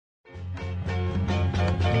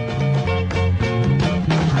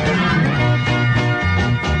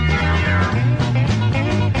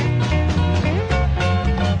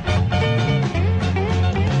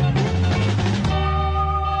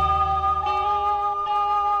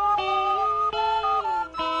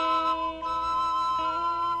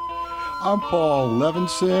I'm Paul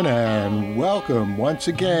Levinson, and welcome once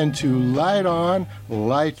again to Light On,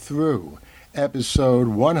 Light Through, episode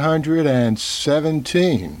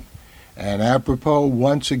 117. And apropos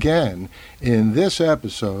once again, in this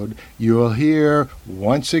episode, you'll hear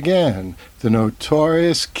once again the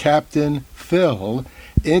notorious Captain Phil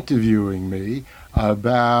interviewing me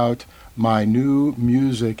about my new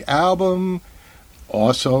music album,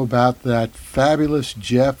 also about that fabulous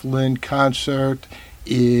Jeff Lynne concert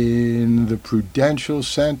in the Prudential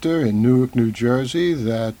Center in Newark, New Jersey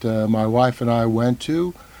that my wife and I went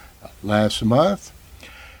to last month.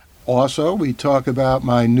 Also, we talk about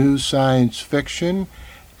my new science fiction,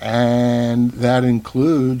 and that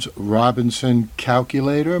includes Robinson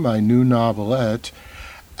Calculator, my new novelette,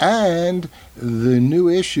 and the new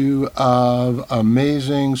issue of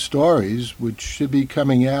Amazing Stories, which should be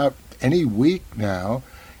coming out any week now,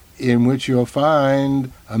 in which you'll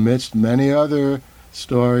find, amidst many other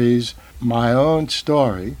stories, my own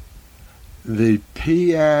story, the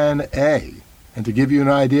P&A. And to give you an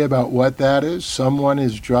idea about what that is, someone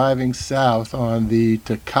is driving south on the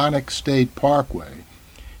Taconic State Parkway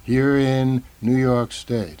here in New York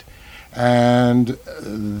State. And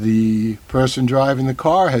the person driving the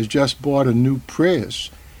car has just bought a new Prius.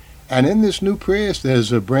 And in this new Prius,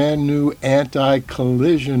 there's a brand new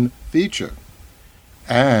anti-collision feature.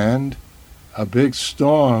 And a big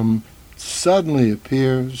storm suddenly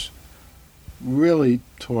appears, really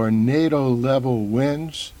tornado-level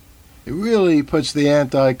winds. It really puts the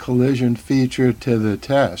anti-collision feature to the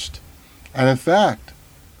test. And in fact,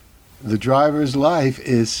 the driver's life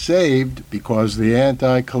is saved because the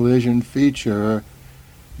anti-collision feature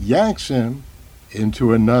yanks him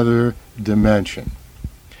into another dimension.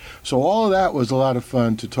 So all of that was a lot of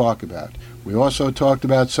fun to talk about. We also talked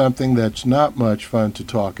about something that's not much fun to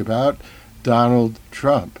talk about, Donald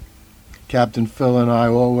Trump. Captain Phil and I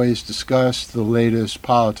always discuss the latest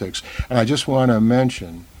politics. And I just want to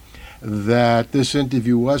mention that this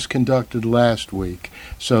interview was conducted last week,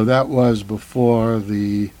 so that was before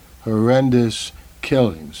the horrendous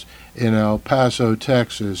killings in El Paso,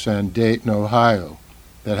 Texas, and Dayton, Ohio,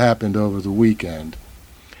 that happened over the weekend.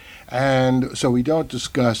 And so we don't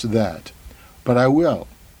discuss that, but I will.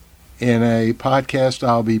 In a podcast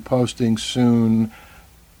I'll be posting soon,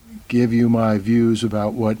 give you my views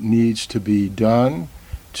about what needs to be done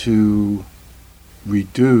to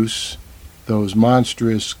reduce those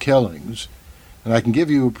monstrous killings. And I can give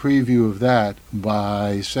you a preview of that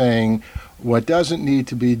by saying what doesn't need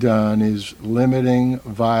to be done is limiting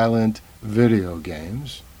violent video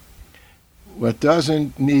games. What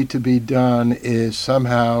doesn't need to be done is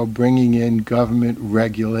somehow bringing in government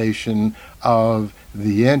regulation of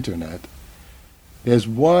the internet. There's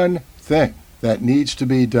one thing that needs to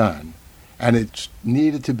be done, and it's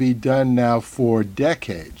needed to be done now for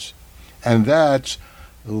decades, and that's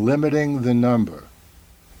limiting the number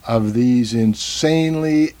of these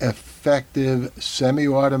insanely effective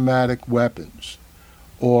semi-automatic weapons,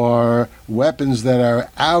 or weapons that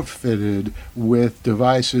are outfitted with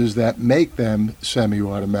devices that make them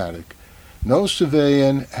semi-automatic. No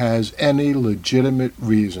civilian has any legitimate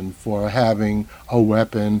reason for having a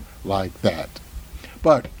weapon like that.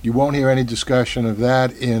 But you won't hear any discussion of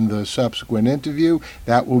that in the subsequent interview.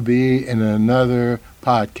 That will be in another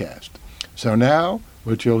podcast. So now,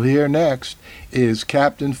 what you'll hear next is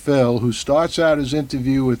Captain Phil, who starts out his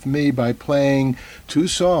interview with me by playing two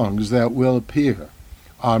songs that will appear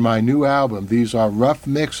on my new album. These are rough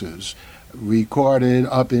mixes recorded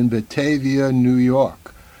up in Batavia, New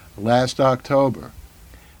York, last October.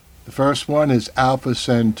 The first one is Alpha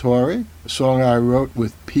Centauri, a song I wrote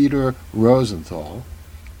with Peter Rosenthal.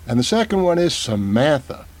 And the second one is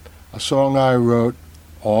Samantha, a song I wrote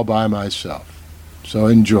all by myself. So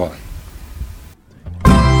enjoy.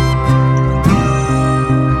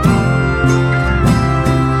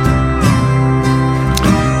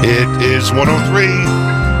 It is 103.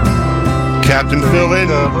 Captain Phil in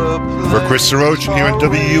for Chris Sarochin here at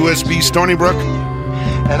WUSB Stony Brook,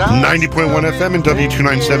 90.1 FM and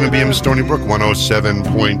W297BM Stony Brook,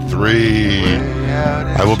 107.3.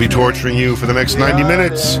 I will be torturing you for the next 90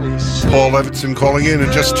 minutes. Paul Levinson calling in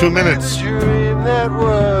just 2 minutes. That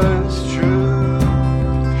was true.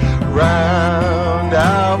 Round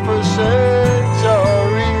Alpha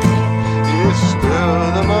Centauri is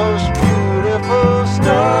still the most beautiful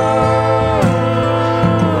star.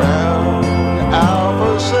 Round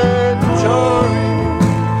Alpha Centauri,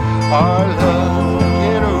 our love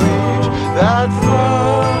can reach that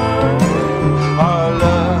far. Our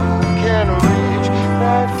love can reach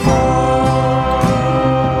that far.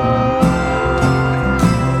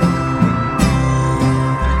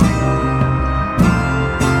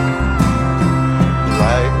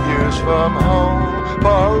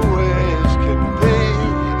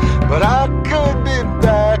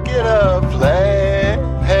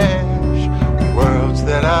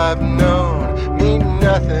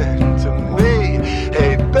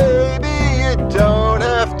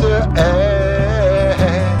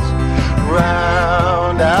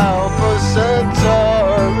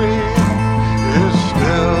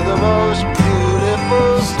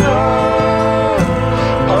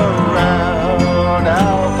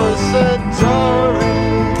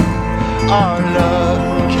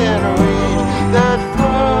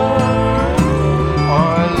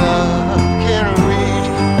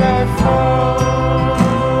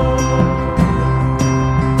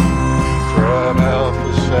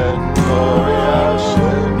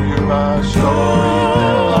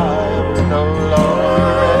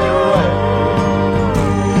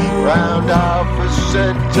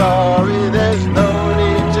 Centauri, there's no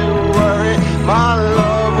need to worry. My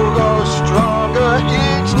love will go stronger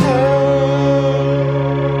each day.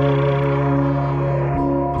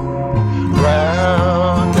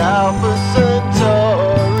 Round Alpha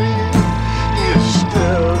Centauri, you're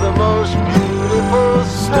still the most beautiful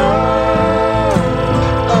star.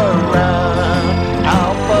 Around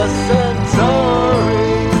Alpha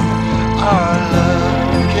Centauri, our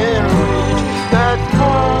love can reach that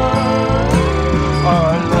far.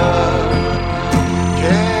 Our love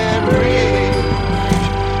can reach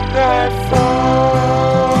that far.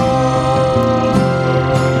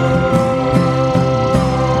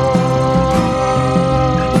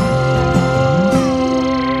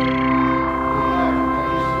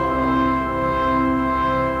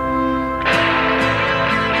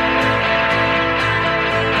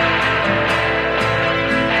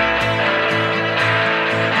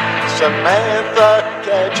 Samantha,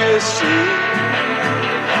 can't you see?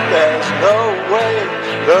 There's no way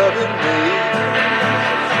loving me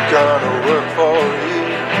gonna work for you.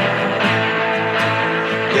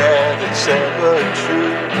 Yeah, that's ever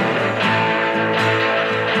true.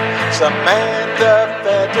 Samantha,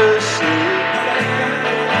 fantasy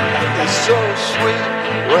is so sweet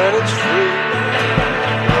when it's free.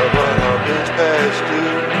 But up is past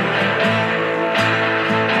due.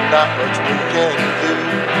 Not much we can do.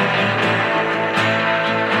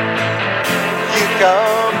 You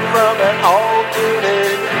come from an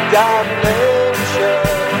alternate dimension.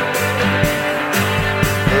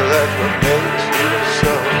 That's what makes you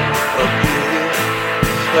so appealing.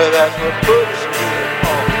 That's what puts me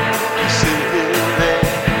on the ceiling.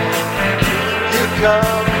 You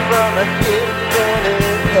come from an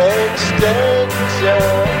infinite extension.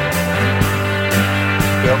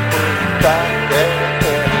 They'll put you back there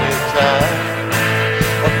anytime.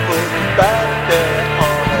 I'll put you back there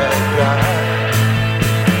on that dime.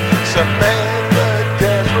 Samantha,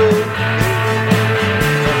 dance with me,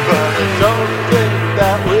 but I don't think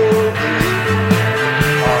that will be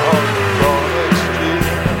on the wrong extreme,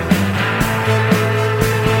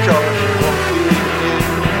 'cause you won't be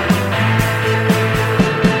here.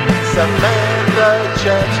 Samantha,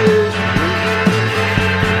 chances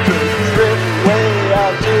to drift way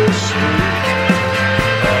out to sea,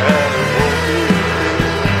 and it won't be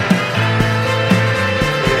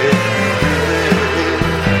clear if you really leave.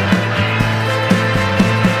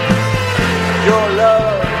 Your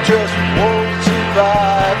love just won't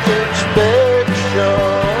survive inspection.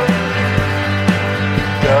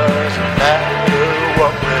 Doesn't matter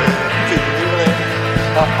what we're feeling,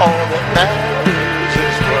 all that matters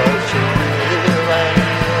is what you're feeling.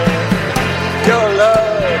 Your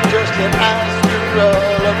love just an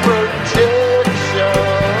astral projection.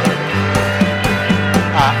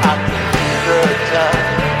 I can see the time,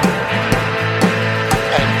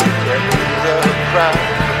 and you can see the crime.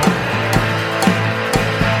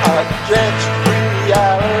 Against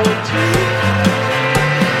reality,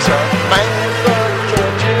 Samantha,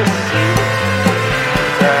 can't you see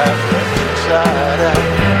that we're inside out?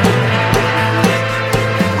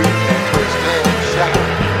 We can twist and shout.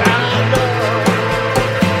 I know.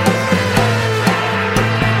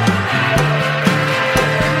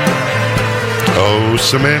 Oh,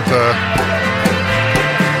 Samantha.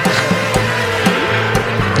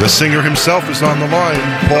 The singer himself is on the line.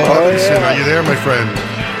 Paul Hutchinson, yeah. Are you there, my friend?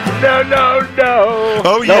 No.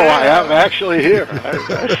 Oh, yeah. No, I am actually here.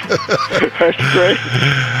 That's great.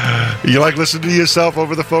 You like listening to yourself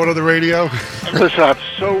over the phone or the radio? Listen, I'm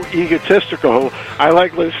so egotistical. I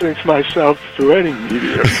like listening to myself through any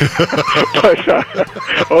medium. But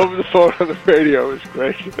over the phone or the radio is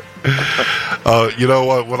great. You know,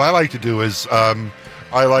 what I like to do is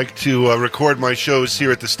I like to record my shows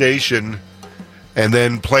here at the station and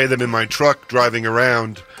then play them in my truck driving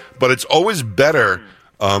around. But it's always better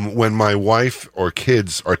when my wife or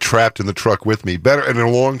kids are trapped in the truck with me. Better in a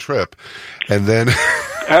long trip. And then...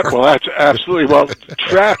 Well, that's absolutely... Well,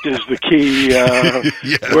 trapped is the key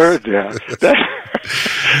Yes. word there.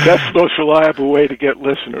 That's the most reliable way to get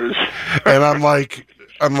listeners. And I'm like,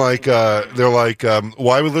 they're like,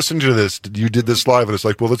 why are we listening to this? You did this live. And it's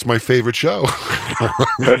like, well, it's my favorite show.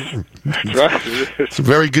 That's right. It's a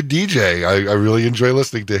very good DJ. I really enjoy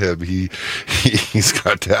listening to him. He's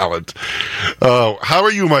got talent. Oh, how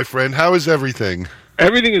are you, my friend? How is everything?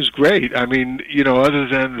 Everything is great. I mean, you know, other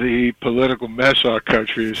than the political mess our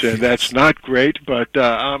country is in, that's not great, but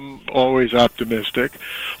I'm always optimistic.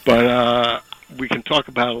 But we can talk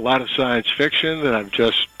about a lot of science fiction that I've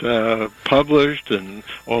just published and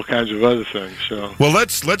all kinds of other things. So, well,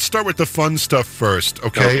 let's start with the fun stuff first,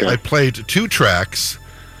 okay? I played 2 tracks.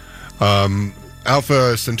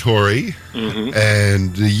 Alpha Centauri, Mm-hmm.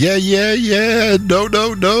 and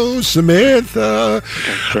no, Samantha.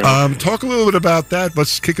 Talk a little bit about that.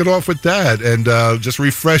 Let's kick it off with that, and just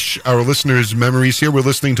refresh our listeners' memories here. We're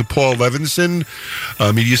listening to Paul Levinson,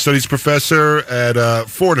 media studies professor at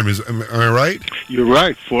Fordham. Am I right? You're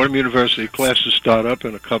right. Fordham University classes start up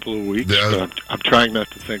in a couple of weeks. But I'm trying not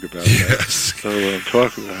to think about that. Yes. So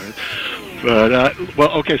talk about it. But,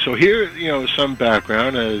 well, okay, so here, some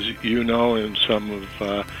background, as you know, and some of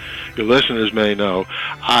your listeners may know.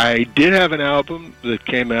 I did have an album that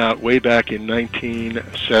came out way back in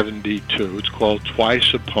 1972. It's called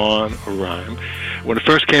Twice Upon a Rhyme. When it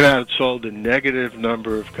first came out, it sold a negative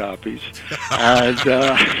number of copies. And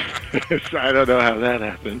I don't know how that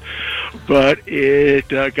happened. But it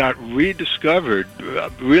got rediscovered,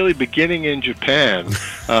 really beginning in Japan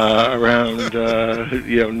around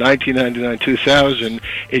 1999, 2000.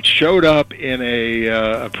 It showed up in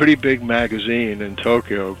a pretty big magazine in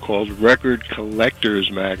Tokyo called Record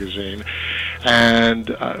Collectors Magazine.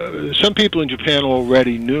 And some people in Japan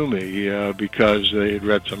already knew me because they had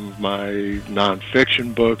read some of my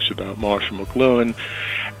nonfiction books about Marshall McLuhan.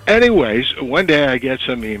 Anyways, one day I get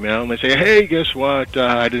some email, and they say, hey, guess what?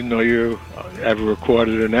 I didn't know you ever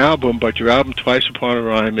recorded an album, but your album, Twice Upon a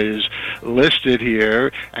Rhyme, is listed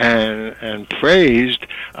here and praised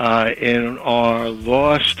in our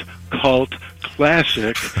Lost Cult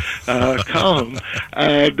Classic column.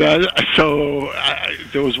 And so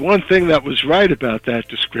there was one thing that was right about that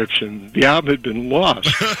description. The album had been lost.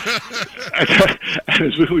 And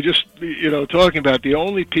as we were just, talking about, the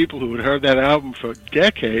only people who had heard that album for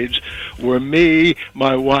decades were me,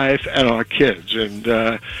 my wife, and our kids. And,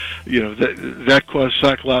 that caused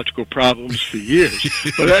psychological problems for years.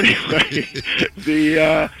 But anyway,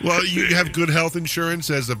 well, you have good health insurance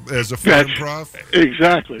as a Fordham prof?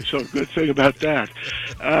 Exactly. So good thing about that.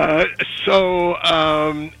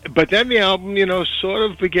 But then the album, sort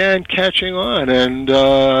of began catching on, and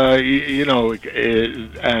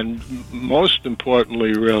and most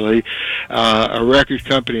importantly, really, a record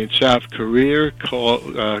company in South Korea called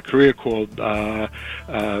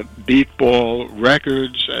Beatball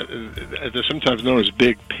Records. They're sometimes known as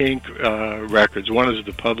Big Pink Records. One is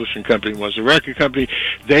the publishing company, was the record company.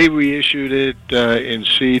 They reissued it in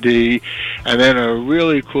CD, and then a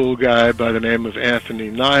really cool guy by the name of Anthony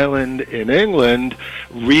Nyland in England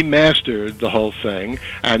remastered the whole thing,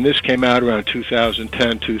 and this came out around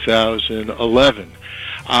 2010, 2011.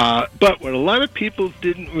 But what a lot of people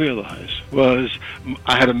didn't realize was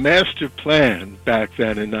I had a master plan back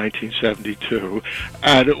then in 1972,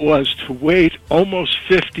 and it was to wait almost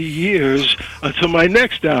 50 years until my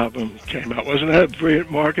next album came out. Wasn't that a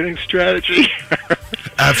brilliant marketing strategy?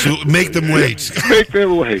 Absolutely. Make them wait. Make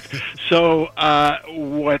them wait. So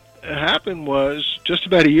what happened was, just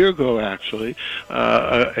about a year ago, actually,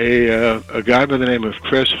 a guy by the name of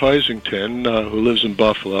Chris Hoisington, who lives in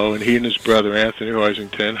Buffalo, and he and his brother Anthony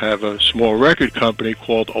Hoisington have a small record company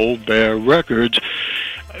called Old Bear Records,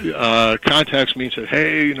 contacts me and said,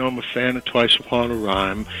 hey, I'm a fan of Twice Upon a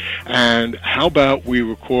Rhyme, and how about we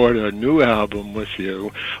record a new album with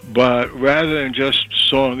you, but rather than just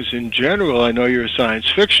songs in general, I know you're a science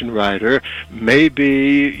fiction writer,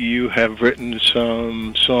 maybe you have written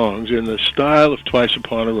some songs in the style of Twice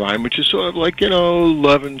Upon a Rhyme, which is sort of like,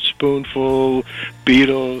 Lovin' Spoonful,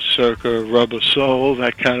 Beatles, circa Rubber Soul,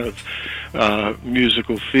 that kind of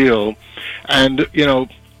musical feel, and,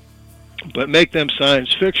 but make them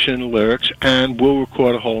science fiction lyrics, and we'll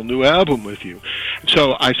record a whole new album with you.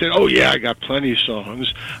 So I said, oh, yeah, I got plenty of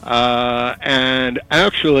songs. And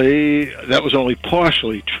actually, that was only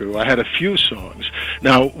partially true. I had a few songs.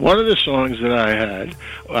 Now, one of the songs that I had,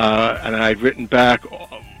 and I'd written back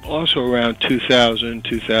also around 2000,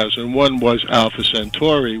 2001, was Alpha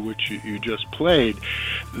Centauri, which you just played.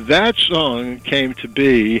 That song came to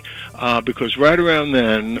be because right around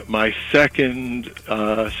then, my second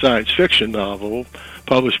science fiction novel,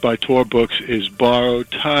 published by Tor Books, is Borrowed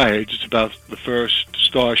Tides. It's about the first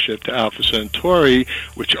starship to Alpha Centauri,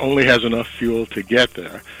 which only has enough fuel to get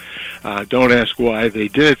there. Don't ask why they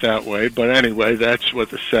did it that way, but anyway, that's what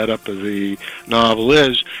the setup of the novel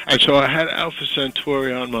is. And so I had Alpha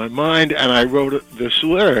Centauri on my mind, and I wrote this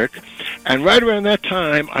lyric. And right around that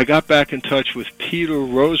time, I got back in touch with Peter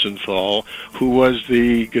Rosenthal, who was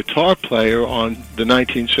the guitar player on the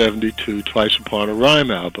 1972 Twice Upon a Rhyme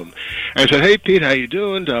album. And I said, hey, Pete, how you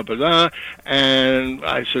doing? Da, ba, da. And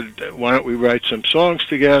I said, why don't we write some songs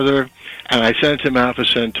together? And I sent him Alpha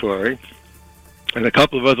Centauri and a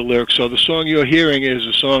couple of other lyrics. So the song you're hearing is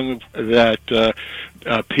a song that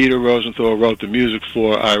Peter Rosenthal wrote the music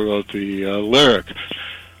for. I wrote the lyric.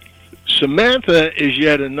 Samantha is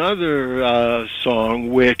yet another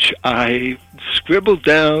song which I scribbled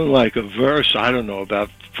down like a verse, I don't know,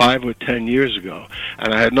 about 5 or 10 years ago,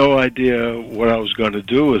 and I had no idea what I was going to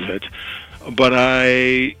do with it. But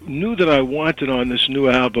I knew that I wanted on this new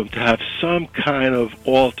album to have some kind of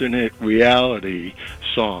alternate reality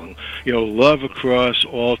song, love across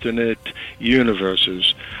alternate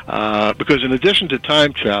universes. Because in addition to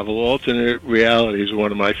time travel, alternate reality is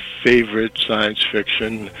one of my favorite science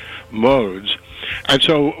fiction modes. And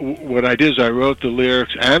so what I did is I wrote the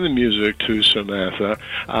lyrics and the music to Samantha,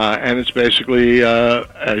 and it's basically,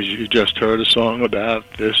 as you just heard, a song about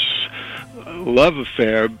this love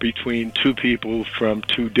affair between two people from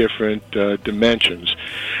two different dimensions.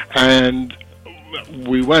 And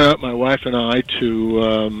we went out, my wife and I,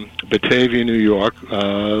 to Batavia, New York,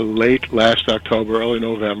 late last October, early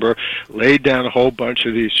November, laid down a whole bunch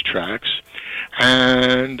of these tracks.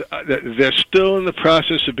 And they're still in the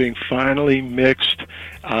process of being finally mixed.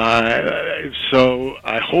 So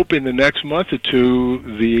I hope in the next month or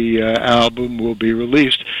two the album will be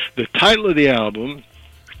released. The title of the album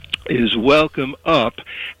is Welcome Up,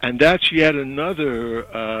 and that's yet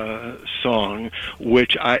another song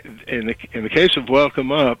which in the case of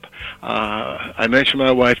Welcome Up, I mentioned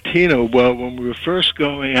my wife Tina. Well, when we were first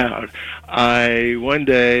going out, I one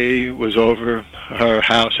day was over her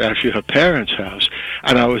house, actually her parents' house,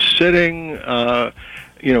 and I was sitting at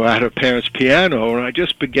her parents' piano, and I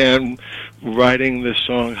just began writing this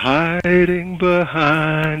song, hiding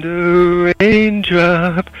behind a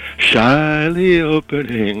raindrop, shyly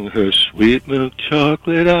opening her sweet milk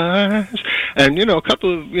chocolate eyes, and, a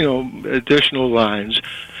couple of, additional lines.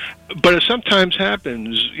 But it sometimes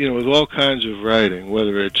happens, with all kinds of writing,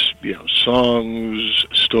 whether it's, songs,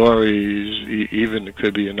 stories, even it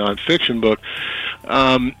could be a nonfiction book.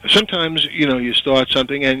 Sometimes, you start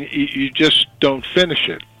something and you just don't finish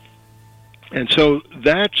it. And so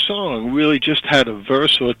that song really just had a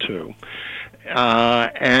verse or two.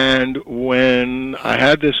 And when I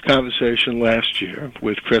had this conversation last year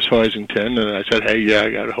with Chris Hoisington, and I said, hey,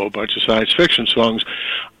 I got a whole bunch of science fiction songs,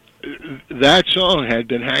 that song had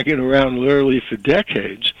been hanging around literally for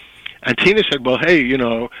decades. And Tina said, well, hey,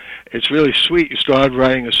 it's really sweet. You started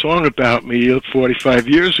writing a song about me 45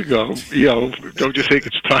 years ago. Don't you think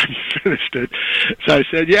it's time you finished it? So I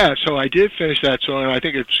said, yeah. So I did finish that song, and I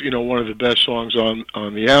think it's, one of the best songs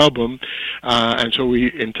on the album. And so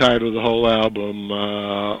we entitled the whole album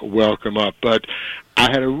Welcome Up. But I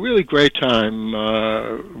had a really great time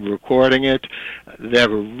recording it. They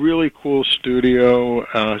have a really cool studio.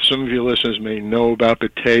 Some of your listeners may know about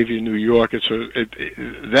Batavia, New York.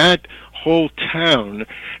 That whole town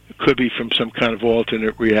could be from some kind of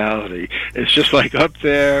alternate reality. It's just like up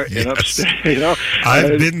there in upstate.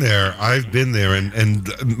 I've been there, and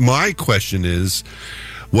my question is,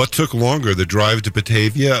 what took longer, the drive to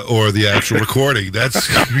Batavia or the actual recording? That's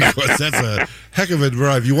because that's a heck of a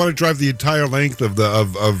drive. You want to drive the entire length of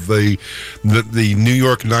the New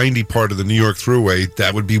York 90 part of the New York Thruway.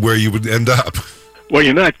 That would be where you would end up. Well,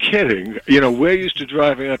 you're not kidding. We're used to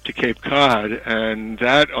driving up to Cape Cod, and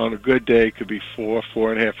that on a good day could be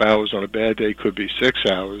 4.5 hours. On a bad day could be 6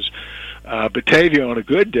 hours. Batavia on a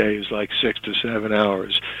good day is like 6 to 7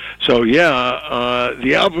 hours. So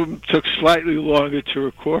the album took slightly longer to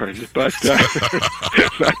record, but not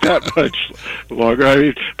that much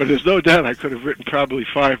longer. But there's no doubt I could have written probably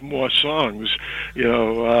 5 more songs, during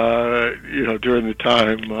the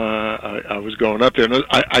time I was going up there. And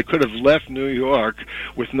I could have left New York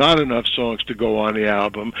with not enough songs to go on the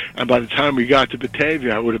album, and by the time we got to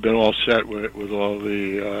Batavia, I would have been all set with all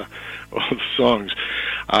the songs.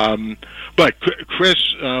 But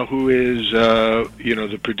Chris, who is,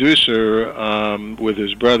 the producer with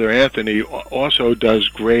his brother Anthony, also does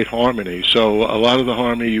great harmony. So a lot of the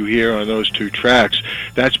harmony you hear on those 2 tracks,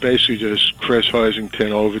 that's basically just Chris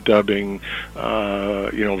Hoisington overdubbing,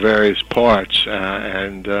 various parts.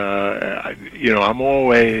 I'm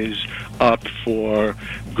always up for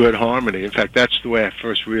good harmony. In fact, that's the way I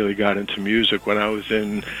first really got into music. When I was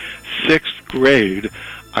in 6th grade,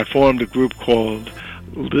 I formed a group called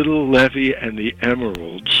Little Levy and the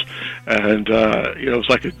Emeralds, and it was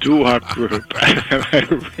like a doo-wop group, and I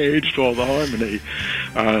arranged all the harmony.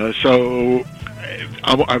 So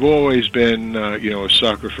I've always been, a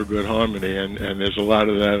sucker for good harmony, and there's a lot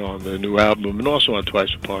of that on the new album, and also on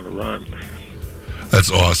Twice Upon a Rhyme.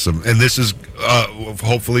 That's awesome. And this is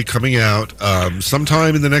hopefully coming out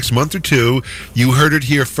sometime in the next month or two. You heard it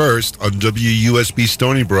here first on WUSB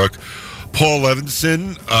Stony Brook. Paul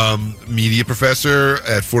Levinson, media professor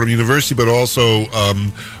at Fordham University, but also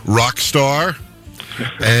rock star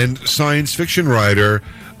and science fiction writer.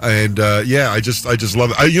 And I just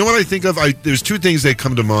love it. You know what I think of? There's two things that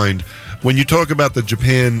come to mind when you talk about the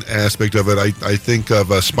Japan aspect of it. I think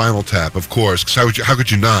of Spinal Tap, of course. 'Cause how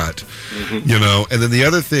could you not? You know. And then the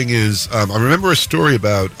other thing is, I remember a story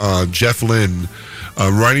about Jeff Lynne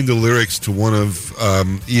writing the lyrics to one of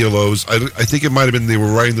ELO's. I think it might have been they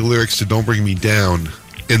were writing the lyrics to "Don't Bring Me Down"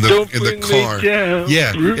 in the car. Me down,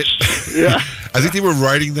 yeah, yeah. I think they were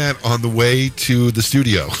writing that on the way to the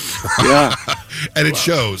studio. Yeah. And it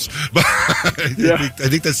shows. But I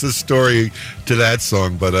think that's the story to that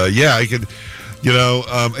song. But I could,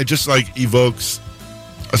 it just like evokes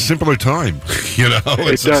a simpler time.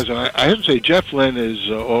 It does. I have to say, Jeff Lynne has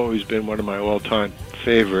always been one of my all-time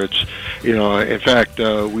favorites. In fact,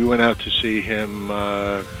 we went out to see him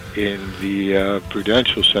in the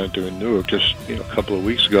Prudential Center in Newark just a couple of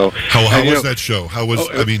weeks ago. How was that show? How was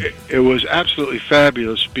it was absolutely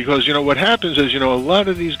fabulous because what happens is a lot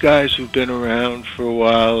of these guys who've been around for a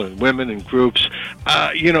while and women and groups,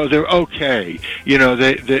 they're okay.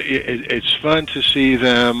 It's fun to see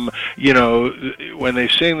them. When they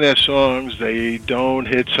sing their songs, they don't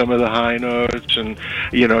hit some of the high notes, and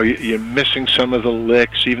you're missing some of the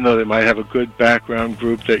licks, even though they might have a good background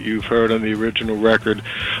group that you've heard on the original record.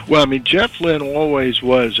 Well, Jeff Lynne always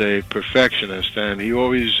was a perfectionist, and he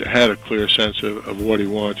always had a clear sense of what he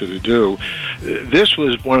wanted to do. This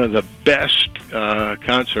was one of the best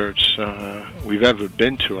concerts we've ever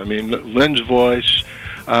been to. Lynn's voice,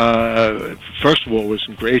 first of all, was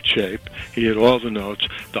in great shape. He had all the notes.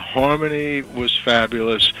 The harmony was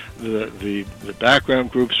fabulous. The background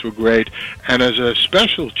groups were great. And as a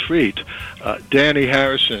special treat, Danny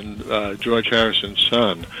Harrison, George Harrison's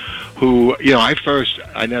son, who,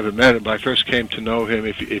 I never met him, but I first came to know him.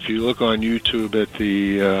 If you look on YouTube at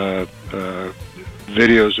the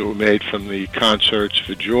videos that were made from the concerts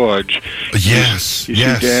for George. Yes, you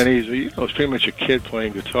see Danny. It's pretty much a kid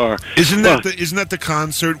playing guitar. Isn't that the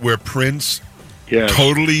concert where Prince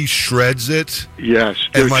totally shreds it? Yes,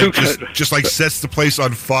 and just sets the place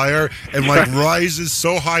on fire and rises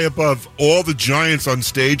so high above all the giants on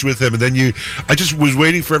stage with him, and then I just was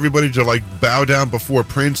waiting for everybody to bow down before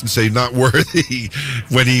Prince and say "not worthy"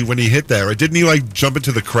 when he hit that. Right? Didn't he jump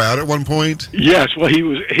into the crowd at one point? Yes. Well,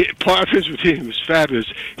 part of his routine was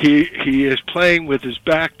fabulous. He is playing with his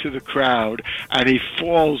back to the crowd, and he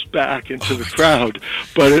falls back into the crowd.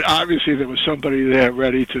 But obviously there was somebody there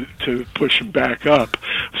ready to push him back up.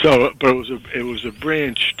 So, but it was a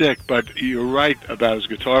brilliant shtick. But you're right about his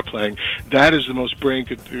guitar playing. That is the most brilliant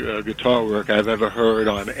guitar work I've ever heard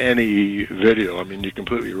on any video. You're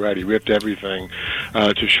completely right. He ripped everything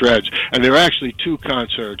to shreds. And there are actually two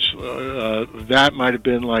concerts. That might have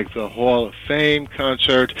been like the Hall of Fame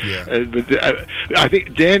concert. Yeah. But I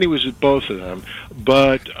think Danny was at both of them.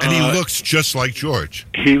 And he looks just like George.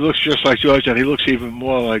 He looks just like George, and he looks even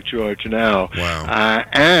more like George now. Wow.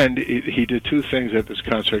 And he did two things at this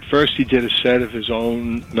concert. First, he did a set of his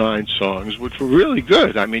own 9 songs, which were really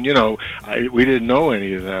good. We didn't know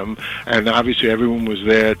any of them, and obviously everyone was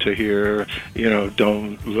there to hear,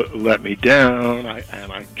 Don't Let Me Down,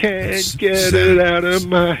 and I Can't Get It Out of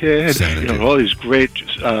My Head. All these great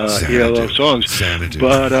ELO songs. Xanadu.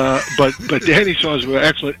 But Danny's songs were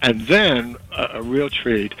excellent, and then a real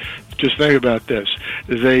treat. Just think about this.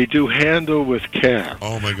 They do Handle with Care.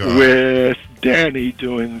 Oh, my God. With Danny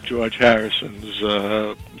doing George Harrison's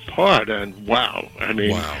part. And wow.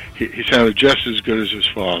 He sounded just as good as his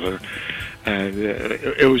father. And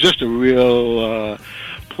it was just a real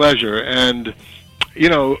pleasure. And,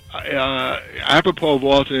 apropos of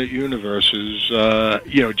alternate universes,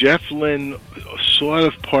 Jeff Lynne sort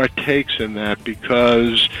of partakes in that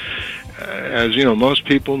because... as most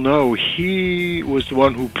people know, he was the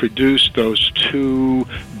one who produced those 2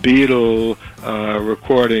 Beatle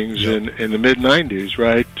recordings in the mid-'90s,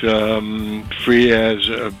 right? Free as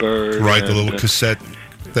a Bird. Right, the little cassette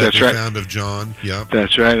that they found of John. Yeah,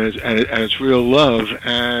 that's right, and it's real love.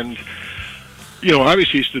 And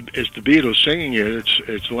obviously it's the Beatles singing it.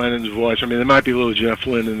 It's Lennon's voice. There might be a little Jeff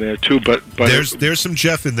Lynne in there too, but there's some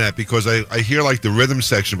Jeff in that because I hear the rhythm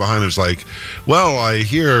section behind it's well, I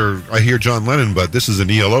hear John Lennon, but this is an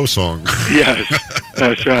ELO song. Yes,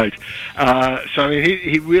 that's right.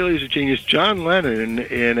 He really is a genius. John Lennon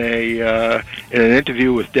in an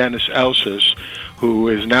interview with Dennis Elsas, who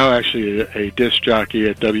is now actually a disc jockey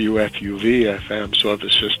at WFUV FM, sort of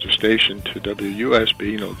a sister station to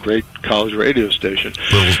WUSB, great college radio station.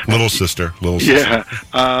 Little sister. Yeah.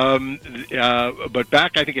 But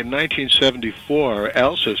back, I think, in 1974,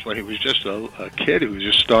 Elsis, when he was just a kid, he was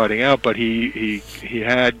just starting out, but he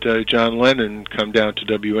had John Lennon come down to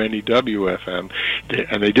WNEW FM,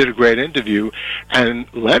 and they did a great interview. And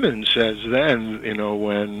Lennon says then,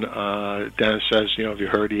 when Dennis says, have you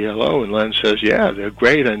heard ELO? And Lennon says, yeah, they're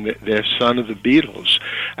great, and they're son of the Beatles.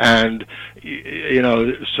 And,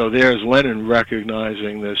 so there's Lennon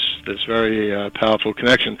recognizing this very powerful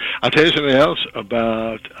connection. I'll tell you something else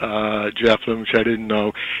about Jeff Lynne, which I didn't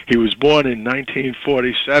know. He was born in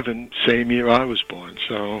 1947, same year I was born.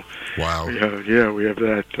 So, wow. Yeah, we have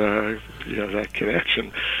that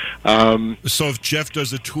connection. So if Jeff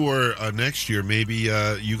does a tour next year, maybe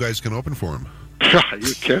you guys can open for him. Are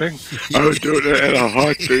you kidding? I would do it in a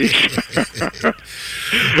heartbeat.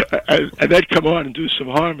 and then come on and do some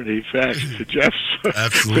harmony for Jeff's,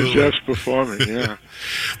 absolutely. For Jeff's performing, yeah.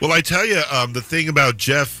 Well, I tell you, the thing about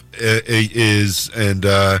Jeff is, and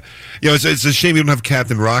it's a shame we don't have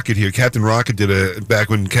Captain Rocket here. Captain Rocket did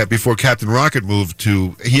before Captain Rocket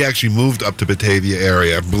he actually moved up to Batavia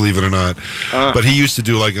area, believe it or not. But he used to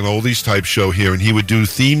do like an oldies type show here, and he would do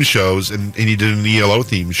theme shows, and he did an ELO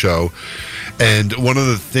theme show. And one of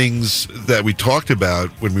the things that we talked about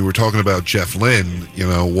when we were talking about Jeff Lynne,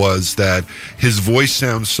 was that his voice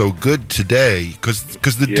sounds so good today because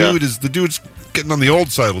the dude's getting on the old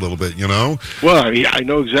side a little bit, Well, I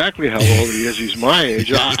know exactly how old he is. He's my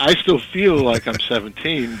age. I still feel like I'm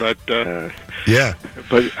 17, but yeah,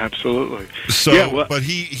 but absolutely. So, but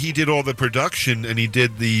he did all the production and he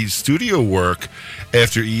did the studio work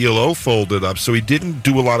after ELO folded up. So he didn't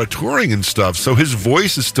do a lot of touring and stuff. So his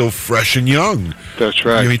voice is still fresh and young. That's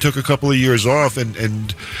right. He took a couple of years off,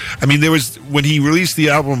 and I mean, there was when he released the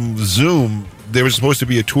album Zoom. There was supposed to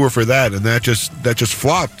be a tour for that, and that just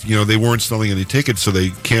flopped. They weren't selling any tickets, so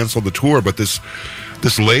they canceled the tour. But this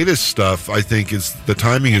latest stuff, I think, the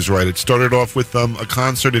timing is right. It started off with a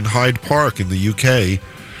concert in Hyde Park in the UK,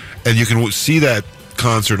 and you can see that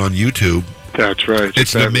concert on YouTube. That's right.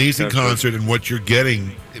 It's an amazing concert, and what you're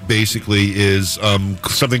getting basically is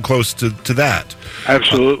something close to that.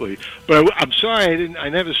 Absolutely. But I'm sorry, I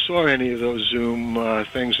never saw any of those Zoom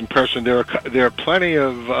things in person. There are plenty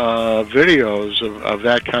of videos of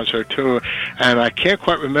that concert too, and I can't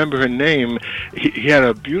quite remember her name. He had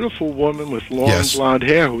a beautiful woman with long blonde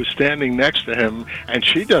hair who was standing next to him, and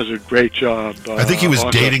she does a great job. I think he was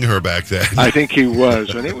dating her back then. I think he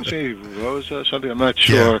was. Her name was maybe Rosa or something. I'm not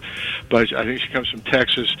sure, but I think she comes from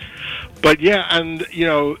Texas. But yeah, and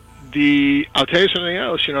I'll tell you something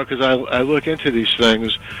else, because I look into these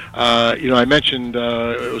things. I mentioned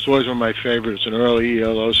it was always one of my favorites, an early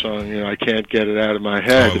ELO song. I can't get it out of my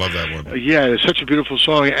head. Oh, I love that one. Yeah, it's such a beautiful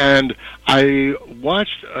song. And I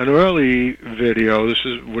watched an early video. This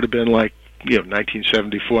would have been like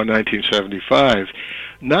 1974, 1975.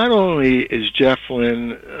 Not only is Jeff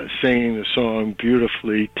Lynne singing the song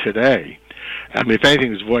beautifully today, I mean, if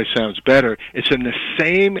anything, his voice sounds better. It's in the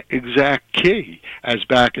same exact key as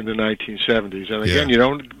back in the 1970s. And again, you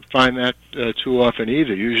don't find that too often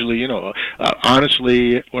either. Usually,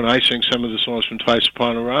 honestly, when I sing some of the songs from Twice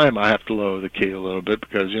Upon a Rhyme, I have to lower the key a little bit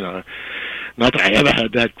because, not that I ever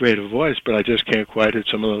had that great a voice, but I just can't quite hit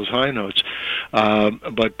some of those high notes.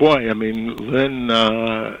 But boy, I mean, Lynn,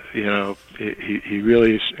 he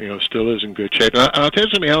really, still is in good shape. And I'll tell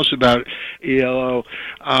you something else about ELO.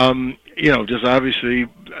 Just obviously,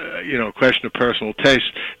 question of personal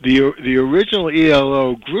taste. The original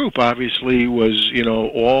ELO group obviously was,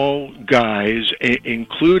 all guys,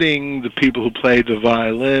 including the people who played the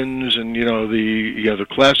violins and the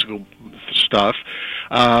classical stuff.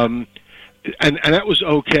 And that was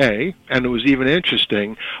okay, and it was even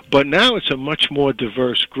interesting. But now it's a much more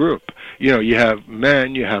diverse group. You have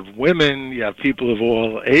men, you have women, you have people of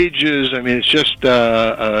all ages. I mean, it's just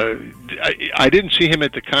I didn't see him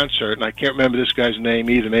at the concert, and I can't remember this guy's name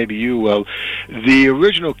either. Maybe you will. The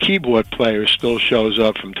original keyboard player still shows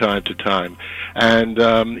up from time to time, and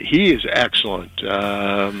he is excellent.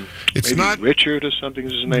 It's maybe not Richard or something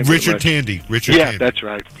is his name. Richard Tandy. Richard yeah, Tandy. That's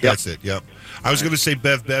right. Yep. That's it. Yep. I was going to say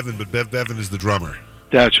Bev Bevan, but Bev Bevan is the drummer.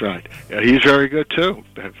 That's right. Yeah, he's very good too,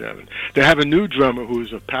 Bev Bevan. They have a new drummer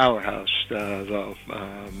who's a powerhouse, though,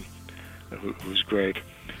 who's great.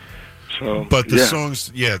 So, but the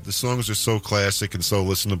songs are so classic and so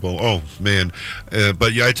listenable. Oh man!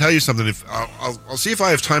 But I tell you something. If I'll see if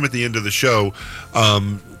I have time at the end of the show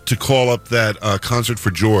to call up that concert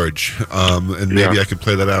for George, and maybe I could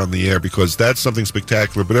play that out on the air because that's something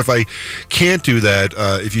spectacular. But if I can't do that,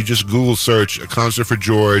 if you just Google search a concert for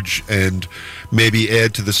George and maybe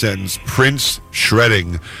add to the sentence Prince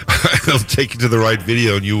shredding, it'll take you to the right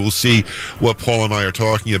video and you will see what Paul and I are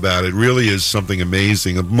talking about. It really is something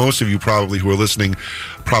amazing. Most of you probably who are listening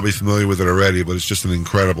probably familiar with it already, but it's just an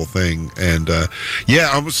incredible thing. And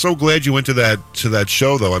I'm so glad you went to that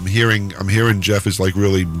show though. I'm hearing Jeff is like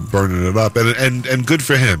really burning it up, and good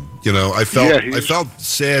for him. You know, I felt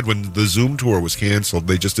sad when the Zoom tour was canceled.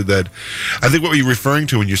 They just did that. I think what you're referring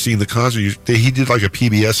to when you're seeing the concert, he did like a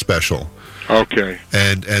PBS special. Okay.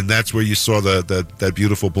 And that's where you saw that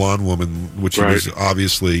beautiful blonde woman, which was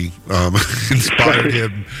obviously inspired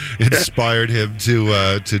him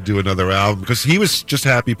to do another album because he was just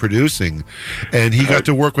happy producing, and he got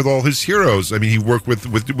to work with all his heroes. I mean, he worked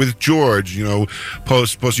with George. You know,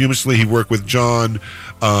 posthumously he worked with John.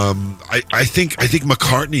 I think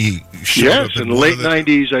McCartney showed up in the late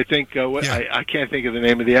 '90s. I think I can't think of the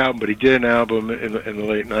name of the album, but he did an album in the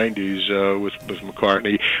late '90s with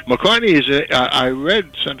McCartney. McCartney is I read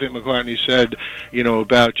something McCartney said,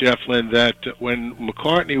 about Jeff Lynne, that when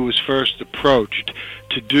McCartney was first approached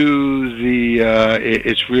to do the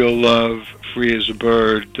It's Real Love, Free as a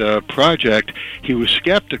Bird project, he was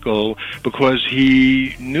skeptical because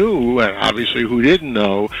he knew, and obviously who didn't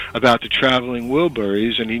know, about the Traveling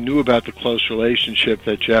Wilburys, and he knew about the close relationship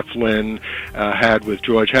that Jeff Lynne had with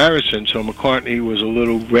George Harrison, so McCartney was a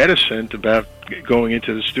little reticent about going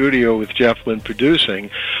into the studio with Jeff Lynne producing,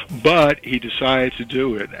 but he decided to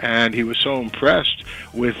do it, and he was so impressed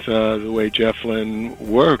with the way Jeff Lynne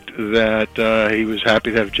worked that he was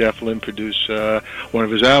happy to have Jeff Lynne produce one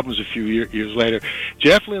of his albums a few years later.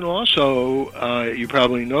 Jeff Lynne also, you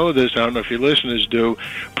probably know this, I don't know if your listeners do,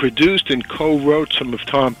 produced and co-wrote some of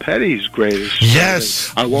Tom Petty's greatest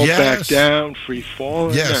songs. I Won't Back Down, Free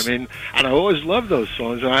Fallin'. Yes. I mean, and I always loved those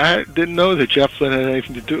songs. I didn't know that Jeff Lynne had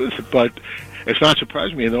anything to do with it, but it's not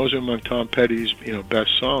surprising me, and those are among Tom Petty's,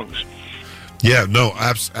 best songs. Yeah, no,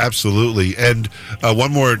 absolutely. And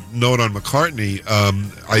one more note on McCartney.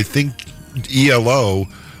 I think ELO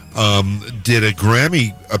did a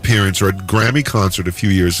Grammy appearance or a Grammy concert a few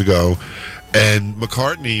years ago, and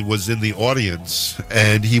McCartney was in the audience,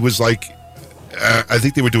 and he was like, I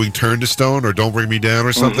think they were doing Turn to Stone or Don't Bring Me Down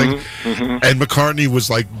or something. And McCartney was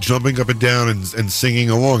like jumping up and down and singing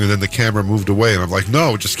along, and then the camera moved away, and I'm like,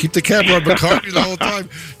 no, just keep the camera on McCartney the whole time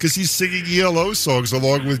because he's singing ELO songs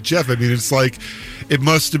along with Jeff. I mean, it's like it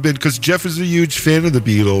must have been because Jeff is a huge fan of the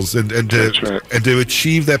Beatles, and to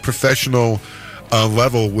achieve that professional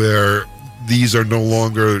level where these are no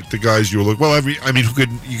longer the guys you look. Well,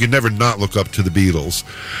 you could never not look up to the Beatles,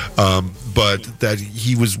 but that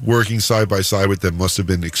he was working side by side with them must have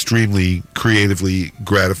been extremely creatively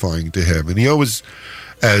gratifying to him. And he always,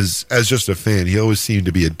 as just a fan, he always seemed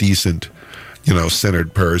to be a decent,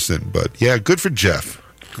 centered person. But yeah, good for Jeff.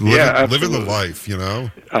 Living the life,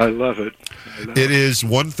 I love it. It is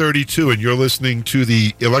 1:32, and you're listening to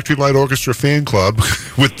the Electric Light Orchestra Fan Club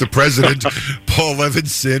with the president, Paul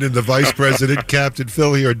Levinson, and the vice president, Captain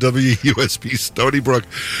Phil, here at WUSB Stony Brook.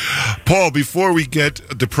 Paul, before we get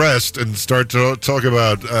depressed and start to talk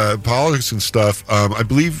about politics and stuff, I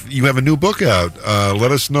believe you have a new book out.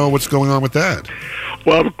 Let us know what's going on with that.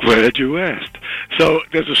 Well, I'm glad you asked. So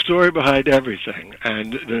there's a story behind everything,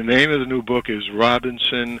 and the name of the new book is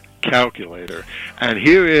Robinson Calculator. And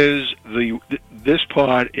here is this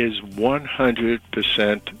part is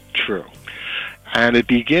 100% true. And it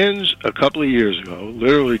begins a couple of years ago,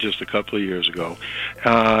 literally just a couple of years ago,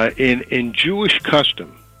 in Jewish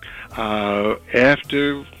custom.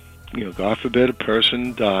 After, God forbid, a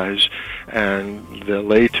person dies and they're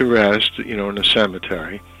laid to rest, in a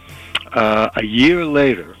cemetery. A year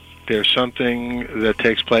later, there's something that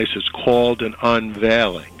takes place. It's called an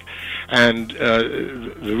unveiling. And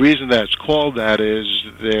the reason that it's called that is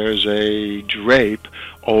there's a drape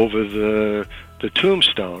over the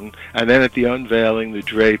tombstone, and then at the unveiling, the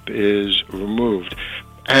drape is removed.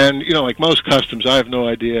 And, like most customs, I have no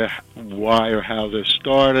idea why or how this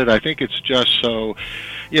started. I think it's just so,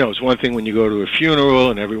 it's one thing when you go to a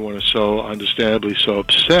funeral and everyone is so understandably so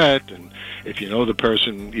upset, and if you know the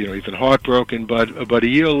person, even heartbroken, but a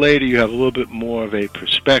year later you have a little bit more of a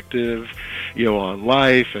perspective, on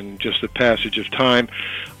life and just the passage of time.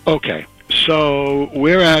 Okay, so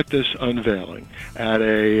we're at this unveiling at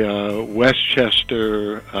a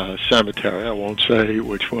Westchester cemetery. I won't say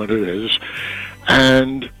which one it is,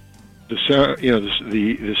 and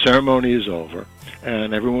the ceremony is over,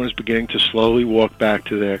 and everyone is beginning to slowly walk back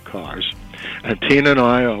to their cars. And Tina and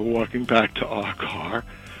I are walking back to our car,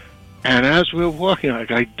 And as we're walking,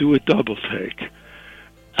 like, I do a double take.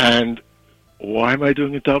 And why am I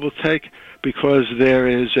doing a double take? Because there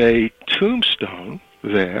is a tombstone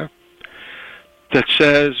there that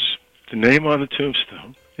says, the name on the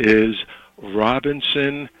tombstone is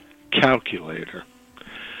Robinson Calculator.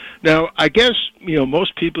 Now, I guess,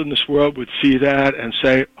 most people in this world would see that and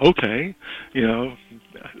say, okay,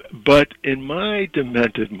 but in my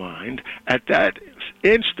demented mind, at that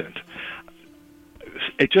instant,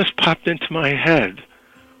 it just popped into my head,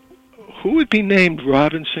 who would be named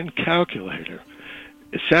Robinson Calculator?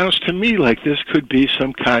 It sounds to me like this could be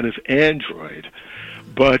some kind of android,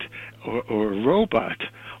 or a robot.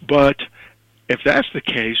 But if that's the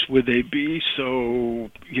case, would they be so,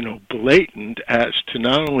 blatant as to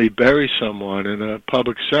not only bury someone in a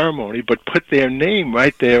public ceremony, but put their name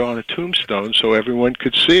right there on a tombstone so everyone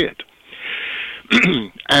could see it?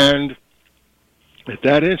 And at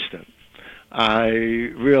that instant, I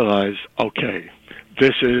realized, okay,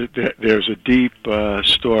 there's a deep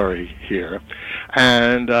story here,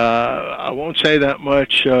 and I won't say that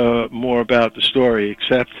much more about the story,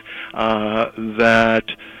 except that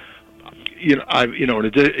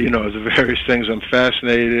the various things I'm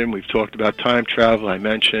fascinated in. We've talked about time travel. I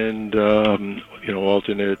mentioned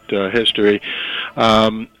alternate history,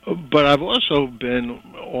 but I've also been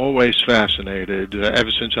always fascinated ever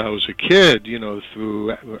since I was a kid,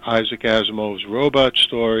 through Isaac Asimov's robot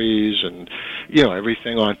stories and,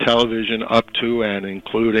 everything on television up to and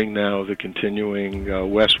including now the continuing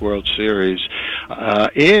Westworld series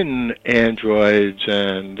in androids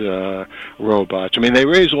and robots. I mean, they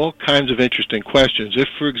raise all kinds of interesting questions. If,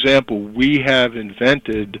 for example, we have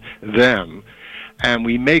invented them, and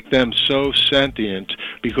we make them so sentient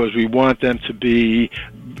because we want them to be,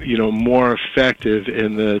 more effective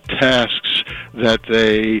in the tasks that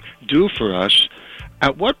they do for us,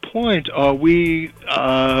 at what point are we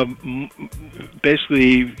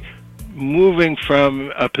basically moving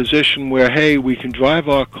from a position where, hey, we can drive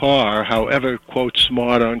our car, however, quote,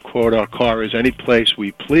 smart, unquote, our car is, any place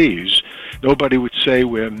we please. Nobody would say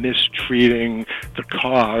we're mistreating the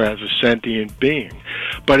car as a sentient being.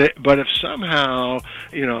 But if somehow,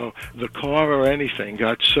 the car or anything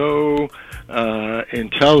got so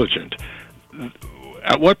intelligent,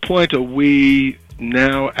 at what point are we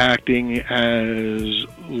now acting as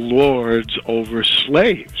lords over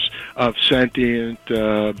slaves of sentient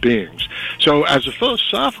beings? So as a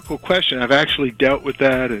philosophical question, I've actually dealt with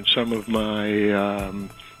that in some of my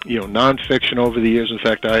nonfiction over the years. In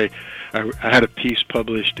fact, I had a piece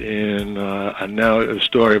published in a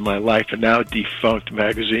story of my life, a now defunct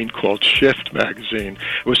magazine called Shift magazine.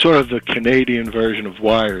 It was sort of the Canadian version of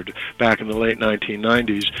Wired back in the late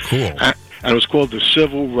 1990s. Cool. And it was called The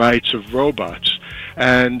Civil Rights of Robots.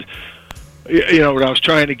 And what I was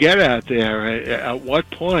trying to get at there, at what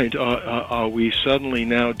point are we suddenly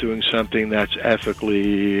now doing something that's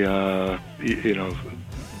ethically,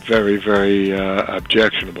 very, very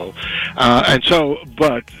objectionable?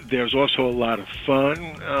 But there's also a lot of fun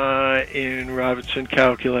in Robinson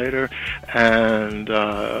Calculator, and,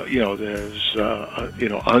 there's,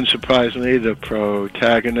 unsurprisingly, the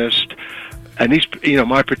protagonist. And these,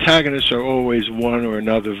 my protagonists are always one or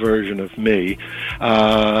another version of me.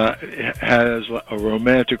 Has a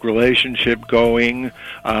romantic relationship going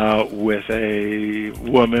with a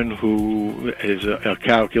woman who is a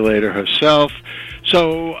calculator herself.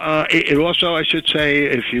 So it also, I should say,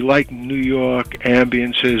 if you like New York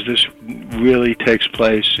ambiences, this really takes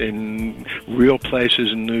place in real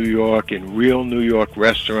places in New York, in real New York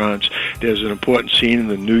restaurants. There's an important scene in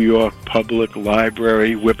the New York Public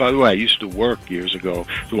Library, where, by the way, I used to work years ago,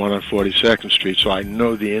 the one on 42nd Street, so I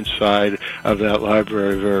know the inside of that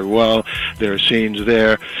library very well. There are scenes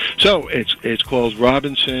there. So it's called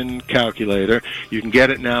Robinson Calculator. You can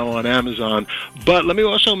get it now on Amazon. But let me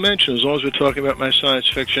also mention, as long as we're talking about my science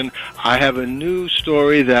fiction, I have a new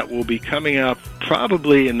story that will be coming out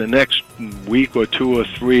probably in the next week or two or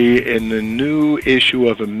three in the new issue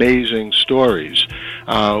of Amazing Stories,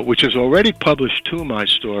 which has already published two of my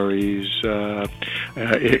stories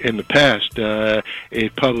in the past.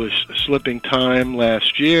 It published Slipping Time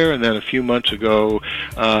last year, and then a few months ago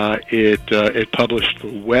it published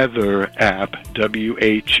the Weather app,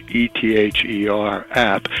 WHETHER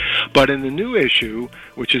app. But in the new issue,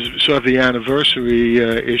 which is sort of the anniversary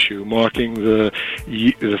issue, marking the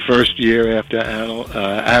first year after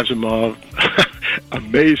Asimov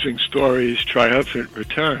Amazing Stories, Triumphant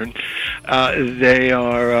Return. They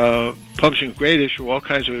are publishing a great issue, all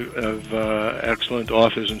kinds of excellent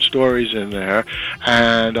authors and stories in there.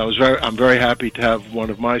 And I'm very happy to have one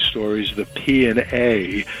of my stories, The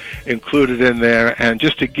P&A, included in there. And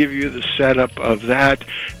just to give you the setup of that,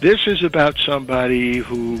 this is about somebody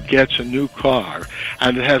who gets a new car,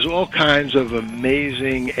 and it has all kinds of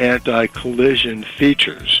amazing anti-collision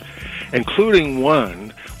features, including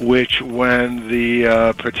one which, when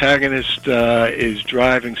the protagonist is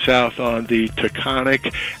driving south on the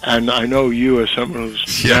Taconic, and I know you as someone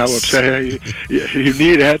who's now upset, you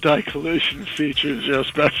need anti-collision features,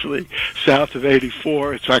 especially south of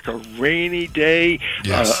 84. It's like a rainy day,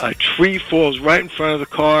 a tree falls right in front of the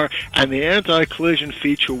car, and the anti-collision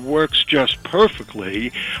feature works just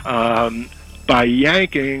perfectly by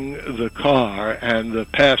yanking the car and the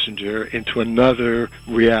passenger into another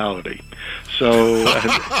reality. So,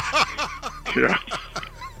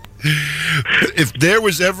 if there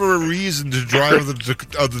was ever a reason to drive the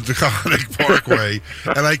Taconic Parkway,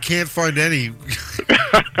 and I can't find any,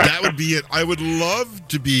 that would be it. I would love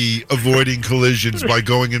to be avoiding collisions by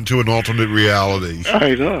going into an alternate reality.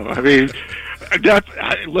 I know. I mean,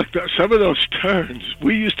 look, some of those turns,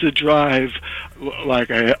 we used to drive like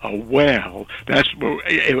a whale.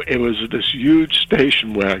 It was this huge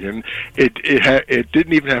station wagon. It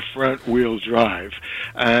didn't even have front wheel drive,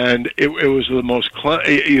 and it was the most.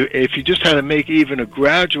 If you just had to make even a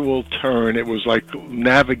gradual turn, it was like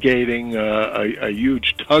navigating a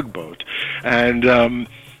huge tugboat, and.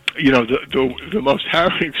 The most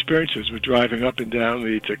harrowing experiences were driving up and down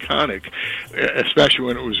the Taconic, especially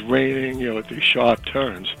when it was raining, at these sharp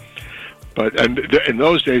turns. But in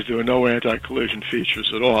those days, there were no anti-collision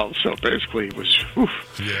features at all. So basically, it was.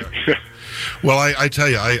 Yeah. Well, I tell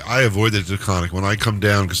you, I avoid the Taconic when I come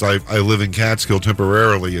down because I live in Catskill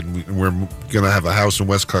temporarily, and we're going to have a house in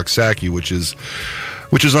West Coxsackie, which is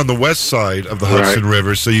on the west side of the Hudson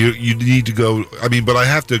River, so you need to go. I mean, but I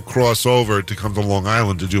have to cross over to come to Long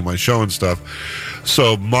Island to do my show and stuff.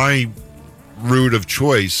 So my route of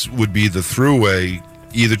choice would be the thruway,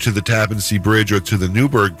 either to the Tappan Zee Bridge or to the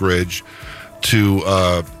Newburgh Bridge, to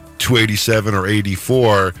 287 or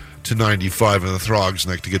 84 to 95 in the Throgs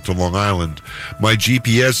Neck to get to Long Island. My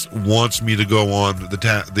GPS wants me to go on the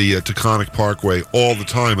Taconic Parkway all the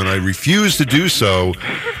time, and I refuse to do so.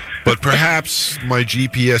 But perhaps my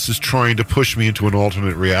GPS is trying to push me into an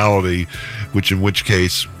alternate reality, in which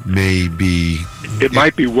case maybe it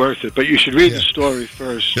might be worth it. But you should read the story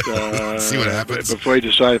first, see what happens before you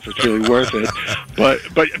decide if it's really worth it.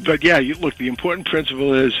 But yeah, look. The important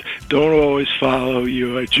principle is don't always follow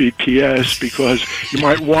your GPS because you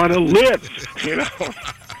might want to live.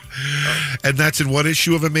 And that's in what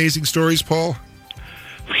issue of Amazing Stories, Paul?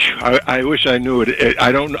 I wish I knew it.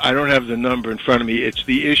 I don't have the number in front of me. It's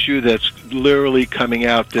the issue that's literally coming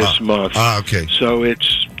out this month. Okay. So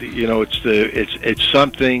it's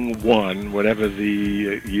something one, whatever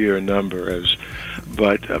the year number is.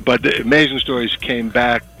 But the Amazing Stories came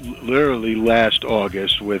back literally last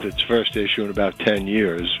August with its first issue in about 10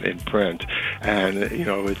 years in print, and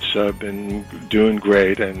it's been doing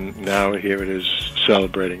great. And now here it is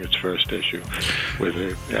celebrating its first issue with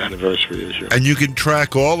an anniversary issue. And you can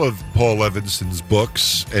track all of Paul Levinson's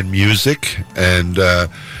books and music and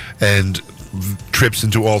trips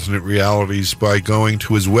into alternate realities by going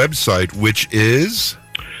to his website, which is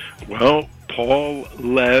PaulLev.com.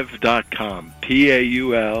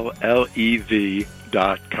 PaulLev.com.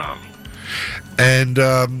 And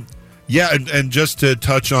and just to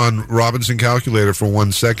touch on Robinson Calculator for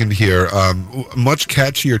 1 second here, much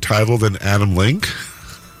catchier title than Adam Link,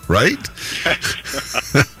 right?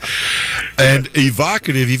 And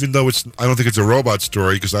evocative, even though I don't think it's a robot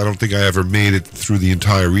story, because I don't think I ever made it through the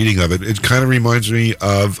entire reading of it. It kind of reminds me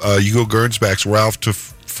of Hugo Gernsback's Ralph to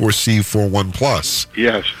 4C41 Plus.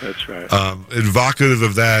 Yes, that's right. Evocative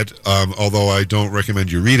of that, although I don't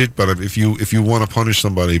recommend you read it, but if you want to punish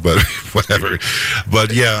somebody, but whatever.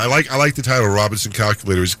 But yeah, I like the title Robinson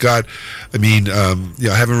Calculator. It's got, I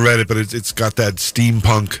haven't read it, but it's got that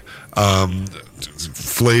steampunk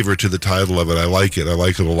flavor to the title of it. I like it a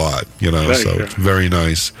lot, it's very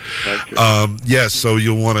nice. Yes, so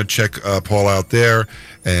you'll want to check Paul out there,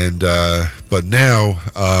 and but now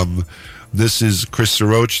this is Chris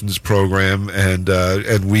Sirochin's program, and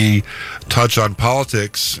we touch on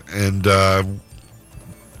politics. And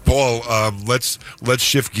Paul, let's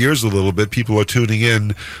shift gears a little bit. People are tuning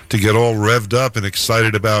in to get all revved up and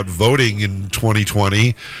excited about voting in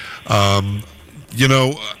 2020.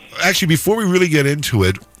 Actually, before we really get into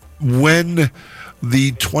it, when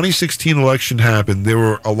the 2016 election happened, there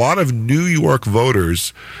were a lot of New York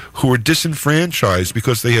voters who were disenfranchised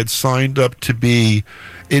because they had signed up to be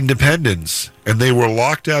independents, and they were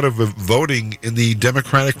locked out of voting in the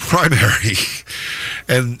Democratic primary.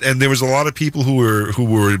 and there was a lot of people who were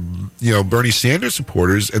Bernie Sanders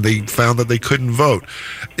supporters, and they found that they couldn't vote.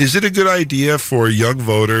 Is it a good idea for young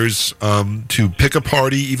voters to pick a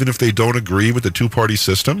party even if they don't agree with the two-party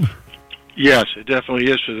system? Yes, it definitely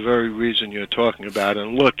is, for the very reason you're talking about.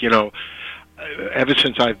 And look, ever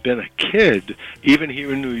since I've been a kid, even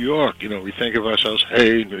here in New York, we think of ourselves,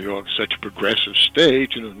 hey, New York's such a progressive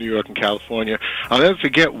state, New York and California. I'll never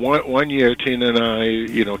forget one year, Tina and I,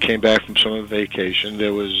 came back from summer vacation.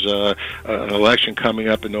 There was an election coming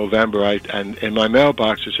up in November, and in my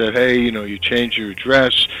mailbox it said, hey, you change your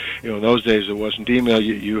address. In those days there wasn't email.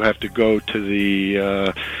 You have to go to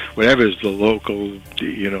the, whatever is the local,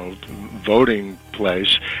 voting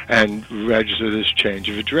place and register this change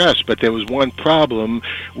of address. But there was one problem.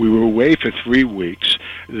 We were away for 3 weeks.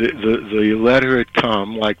 The letter had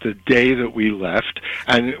come like the day that we left,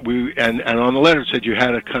 and on the letter it said you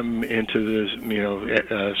had to come into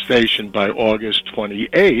the station by August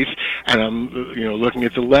 28th. And I'm looking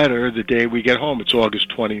at the letter the day we get home. It's August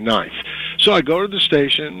 29th. So I go to the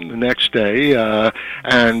station the next day,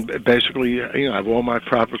 and basically I have all my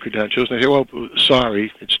proper credentials. And they say, well,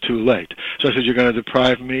 sorry, it's too late. So I said, you're going to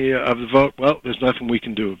deprive me of the vote? Well, there's nothing we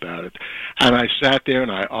can do about it. And I sat there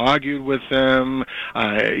and I argued with them.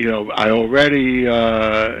 I already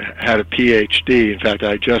had a PhD. In fact,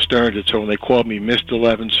 I just earned it. So when they called me Mr.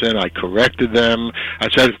 Levinson, I corrected them. I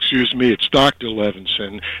said, excuse me, it's Dr.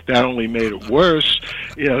 Levinson. That only made it worse.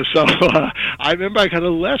 So I remember I got a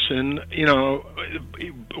lesson,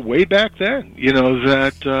 way back then,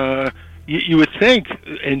 that you would think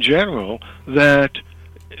in general that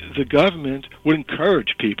the government would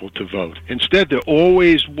encourage people to vote. Instead, they're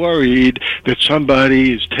always worried that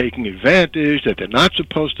somebody is taking advantage, that they're not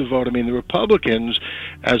supposed to vote. I mean, the Republicans,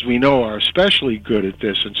 as we know, are especially good at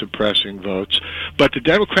this in suppressing votes. But the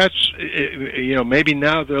Democrats, maybe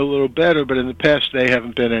now they're a little better, but in the past they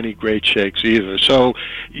haven't been any great shakes either. So,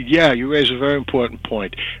 yeah, you raise a very important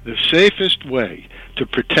point. The safest way to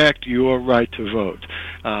protect your right to vote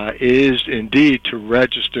is indeed to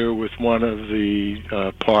register with one of the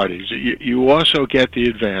parties. You also get the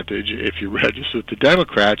advantage, if you register with the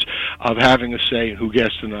Democrats, of having a say in who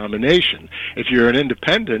gets the nomination. If you're an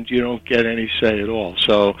independent, you don't get any say at all.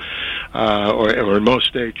 So, or in most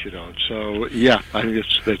states you don't. So, yeah, I think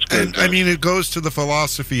that's good. And I mean, it goes to the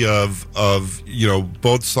philosophy of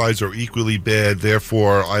both sides are equally bad.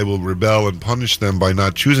 Therefore, I will rebel and punish them by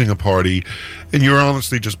not choosing a party. And you're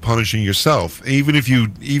honestly just punishing yourself. Even if you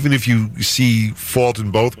see fault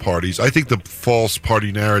in both parties, I think the false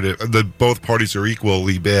party narrative, that both parties are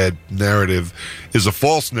equally bad narrative, is a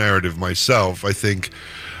false narrative myself. I think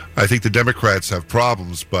the Democrats have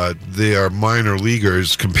problems, but they are minor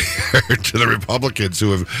leaguers compared to the Republicans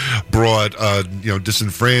who have brought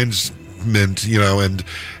disenfranchisement,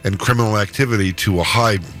 and criminal activity to a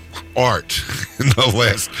high art in the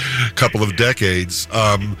last couple of decades.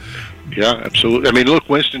 Yeah, absolutely. I mean, look,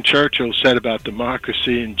 Winston Churchill said about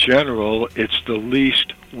democracy in general, it's the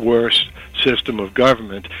least worst system of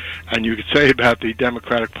government. And you could say about the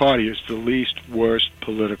Democratic Party, it's the least worst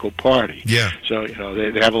political party. Yeah. So,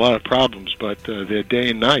 they have a lot of problems, but they're day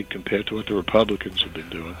and night compared to what the Republicans have been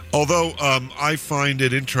doing. Although I find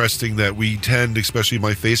it interesting that we tend, especially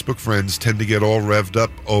my Facebook friends, tend to get all revved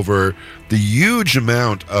up over the huge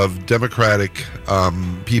amount of Democratic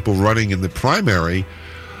people running in the primary.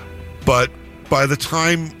 But by the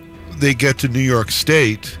time they get to New York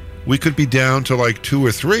State, we could be down to like 2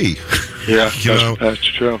 or 3. Yeah, that's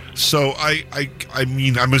true. So I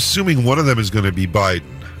mean, I'm assuming one of them is going to be Biden.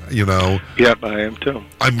 Yep, I am too.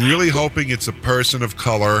 I'm really hoping it's a person of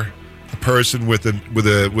color, a person with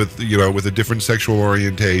a different sexual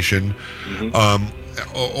orientation,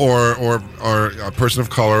 or a person of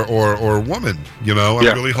color or a woman.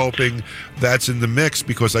 I'm really hoping that's in the mix,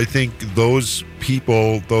 because I think those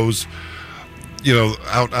people,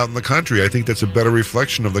 out in the country, I think that's a better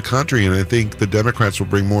reflection of the country, and I think the Democrats will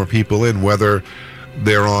bring more people in, whether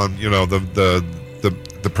they're on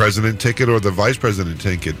the president ticket or the vice president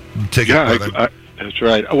ticket. Yeah, that's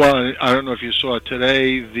right. Well, I don't know if you saw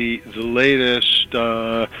today the latest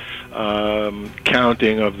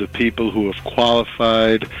counting of the people who have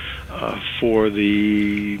qualified for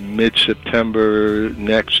the mid-September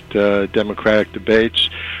next Democratic debates,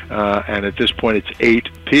 and at this point it's 8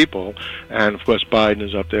 people, and of course Biden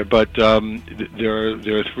is up there. But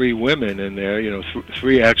there are three women in there.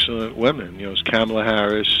 Three excellent women. It's Kamala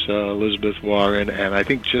Harris, Elizabeth Warren, and I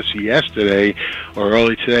think just yesterday or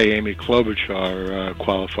early today, Amy Klobuchar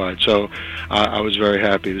qualified. So I was very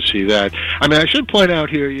happy to see that. I mean, I should point out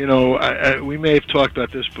here, we may have talked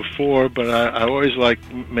about this before, but I always like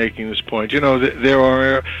making this point. There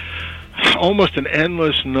are almost an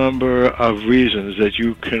endless number of reasons that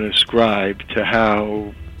you can ascribe to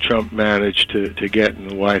how Trump managed to get in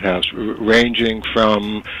the White House, ranging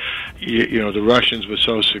from, the Russians were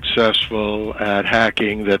so successful at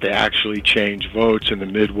hacking that they actually changed votes in the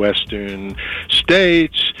Midwestern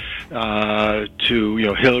states,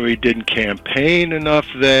 to, Hillary didn't campaign enough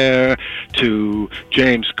there, to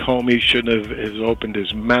James Comey shouldn't have opened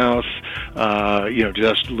his mouth,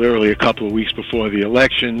 just literally a couple of weeks before the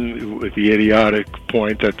election with the idiotic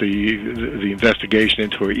point that the investigation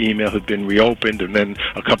into her email had been reopened, and then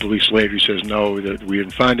a couple of weeks later he says no, that we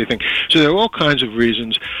didn't find anything. So there are all kinds of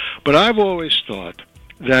reasons, but I've always thought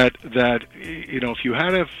that if you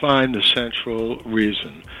had to find the central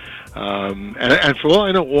reason, and for all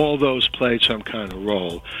I know, all those played some kind of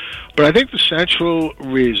role, but I think the central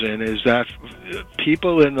reason is that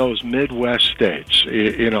people in those Midwest states,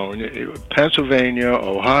 Pennsylvania,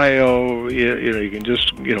 Ohio, you can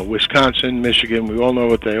just, Wisconsin, Michigan, we all know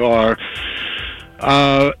what they are.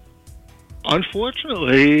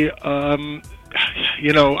 Unfortunately,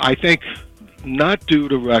 I think not due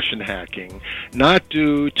to Russian hacking, not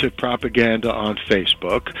due to propaganda on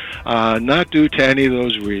Facebook, not due to any of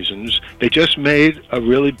those reasons, they just made a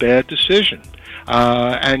really bad decision.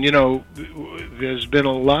 And there's been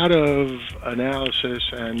a lot of analysis,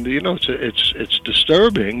 and it's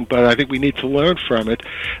disturbing, but I think we need to learn from it.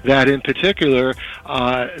 That in particular,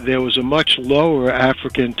 there was a much lower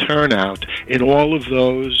African turnout in all of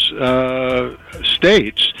those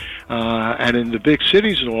states, and in the big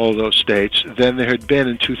cities in all of those states than there had been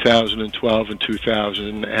in 2012 and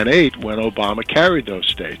 2008 when Obama carried those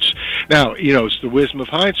states. Now, it's the wisdom of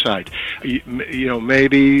hindsight.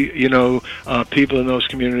 Maybe people in those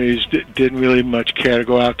communities didn't really much care to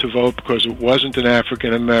go out to vote because it wasn't an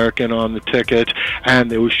African American on the ticket, and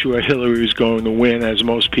they were sure Hillary was going to win, as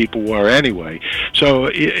most people were anyway. So,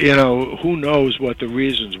 who knows what the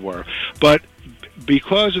reasons were. But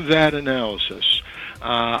because of that analysis,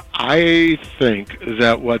 I think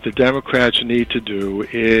that what the Democrats need to do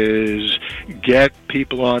is get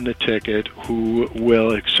people on the ticket who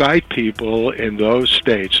will excite people in those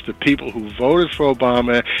states, the people who voted for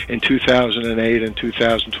Obama in 2008 and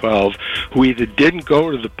 2012, who either didn't go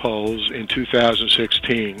to the polls in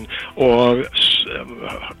 2016 or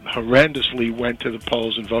horrendously went to the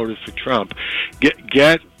polls and voted for Trump.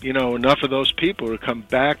 Get enough of those people to come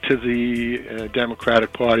back to the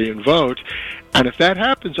Democratic Party and vote. And if that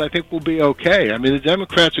happens, I think we'll be okay. I mean, the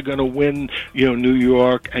Democrats are going to win, New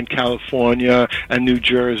York and California and New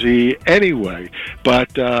Jersey anyway.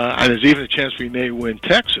 But and there's even a chance we may win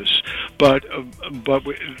Texas. But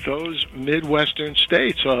those Midwestern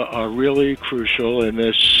states are really crucial in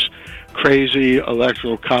this crazy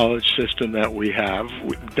electoral college system that we have.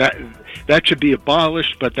 That should be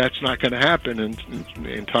abolished, but that's not going to happen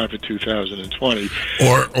in time for 2020.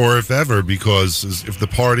 Or if ever, because if the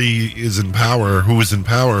party is in power, who is in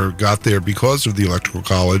power, got there because of the electoral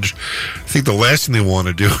college, I think the last thing they want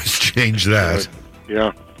to do is change that.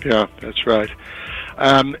 Right. Yeah, that's right.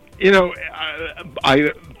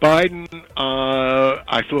 Biden,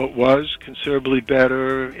 I thought, was considerably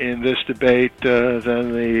better in this debate than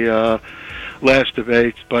the last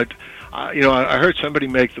debate. But, I heard somebody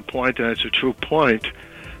make the point, and it's a true point.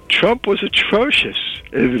 Trump was atrocious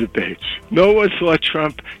in the debates. No one thought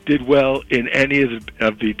Trump did well in any of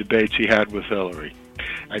the debates he had with Hillary.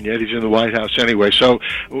 And yet he's in the White House anyway. So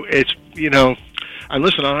it's, and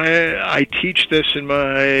listen, I teach this in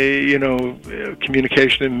my,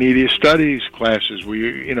 communication and media studies classes.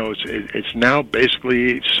 It's now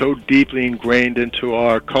basically so deeply ingrained into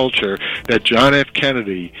our culture that John F.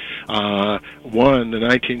 Kennedy won the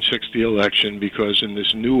 1960 election because in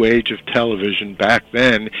this new age of television back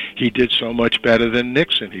then, he did so much better than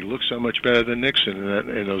Nixon. He looked so much better than Nixon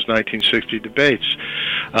in those 1960 debates.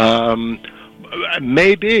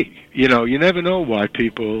 Maybe, you never know why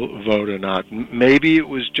people vote or not. Maybe it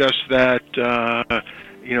was just that,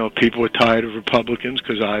 people were tired of Republicans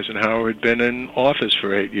because Eisenhower had been in office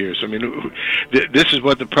for 8 years. I mean, this is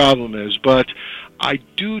what the problem is. But I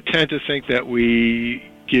do tend to think that we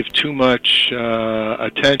give too much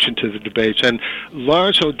attention to the debates. And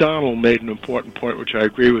Lawrence O'Donnell made an important point, which I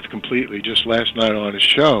agree with completely, just last night on his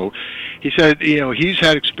show. He said, he's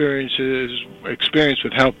had experience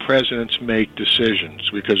with how presidents make decisions,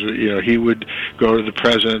 because, he would go to the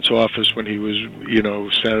president's office when he was,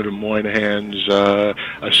 Senator Moynihan's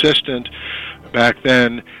assistant back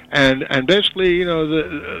then, and basically,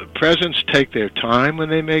 the presidents take their time when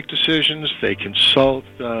they make decisions. They consult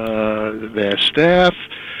their staff.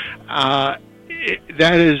 That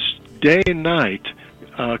is day and night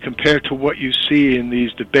compared to what you see in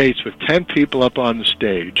these debates with 10 people up on the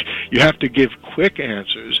stage. You have to give quick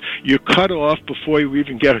answers. You're cut off before you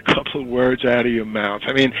even get a couple of words out of your mouth.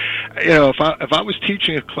 I mean, if I was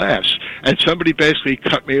teaching a class and somebody basically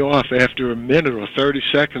cut me off after a minute or 30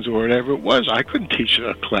 seconds or whatever it was, I couldn't teach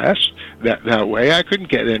a class that way. I couldn't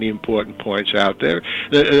get any important points out there.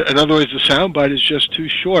 In other words, the soundbite is just too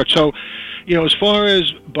short. So, as far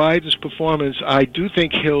as Biden's performance, I do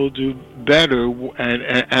think he'll do better,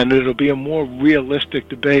 and it'll be a more realistic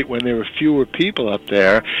debate when there are fewer people up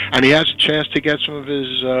there, and he has a chance to get some of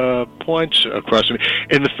his points across.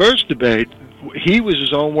 In the first debate, he was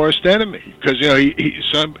his own worst enemy, because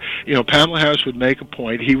Kamala Harris would make a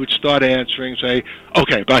point, he would start answering, say,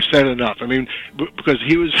 "Okay, but I said enough." I mean, because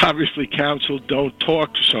he was obviously counseled, don't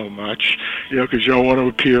talk so much, because you don't want to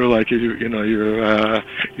appear like you're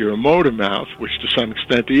a motor mouth, which to some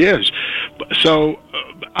extent he is. So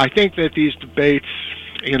I think that these debates,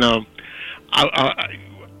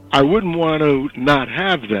 I wouldn't want to not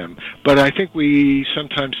have them, but I think we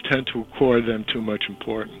sometimes tend to accord them too much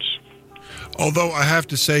importance. Although I have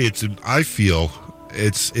to say, I feel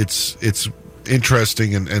it's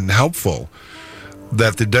interesting and helpful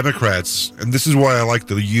that the Democrats, and this is why I like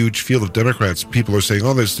the huge field of Democrats. People are saying,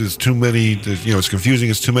 "Oh, there's too many. It's confusing.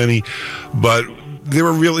 It's too many," but there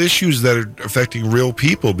are real issues that are affecting real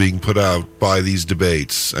people being put out by these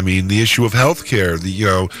debates. I mean, the issue of health care,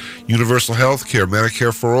 universal health care,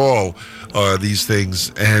 Medicare for all, these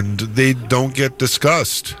things, and they don't get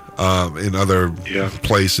discussed in other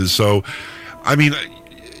places. So, I mean,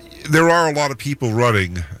 there are a lot of people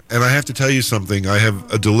running, and I have to tell you something. I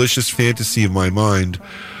have a delicious fantasy in my mind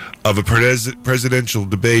of a presidential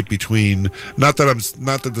debate between, not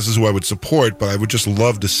that this is who I would support, but I would just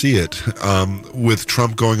love to see it, with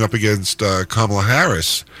Trump going up against Kamala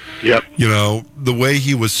Harris. Yep. The way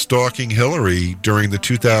he was stalking Hillary during the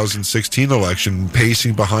 2016 election,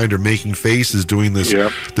 pacing behind her, making faces, doing this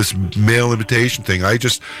mail invitation thing. I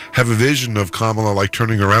just have a vision of Kamala like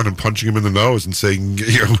turning around and punching him in the nose and saying,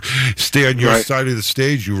 "Stay on your side of the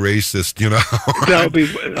stage, you racist." That would be.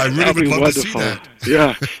 I really would love wonderful. to see that.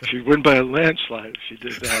 Yeah, she'd win by a landslide if she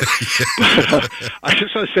did that. But, I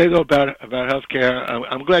just want to say, though, about healthcare,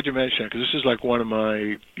 I'm glad you mentioned it, because this is like one of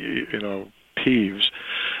my, peeves.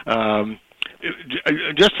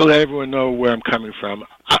 Just to let everyone know where I'm coming from,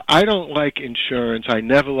 I don't like insurance. I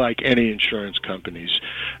never like any insurance companies.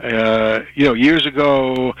 Years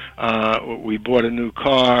ago, we bought a new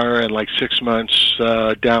car, and like 6 months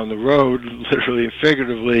down the road, literally and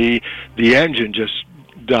figuratively, the engine just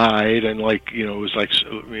died, and it was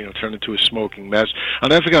turned into a smoking mess. I'll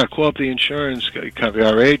never forget, I called up the insurance company,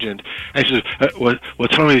 our agent, and he says, well,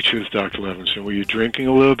 tell me the truth, Dr. Levinson, were you drinking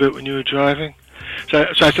a little bit when you were driving? So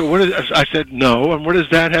I said, I said, no, and what does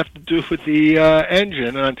that have to do with the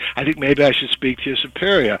engine? And I think maybe I should speak to your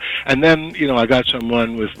superior. And then, I got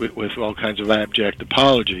someone with all kinds of abject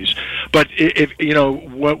apologies. But if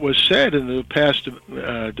what was said in the past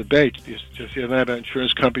debate, just the other night about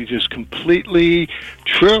insurance companies, is completely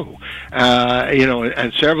true.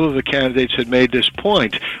 And several of the candidates had made this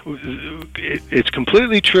point. It's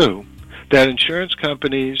completely true that insurance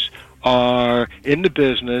companies are in the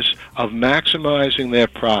business of maximizing their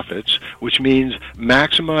profits, which means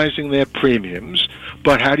maximizing their premiums.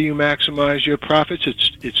 But how do you maximize your profits?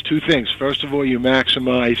 It's two things. First of all, you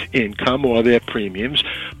maximize income or their premiums.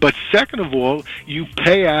 But second of all, you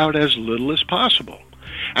pay out as little as possible.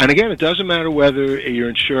 And again, it doesn't matter whether you're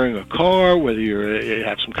insuring a car, whether you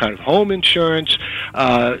have some kind of home insurance.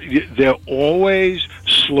 They're always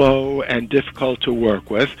slow and difficult to work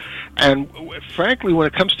with. And frankly, when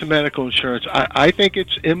it comes to medical insurance, I think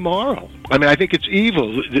it's immoral. I mean, I think it's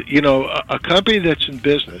evil. A company that's in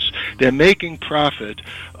business, they're making profit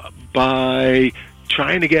by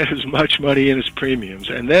trying to get as much money in as premiums,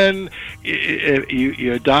 and then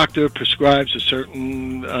your doctor prescribes a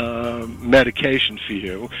certain medication for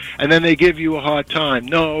you, and then they give you a hard time.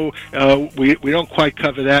 No, we don't quite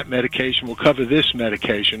cover that medication. We'll cover this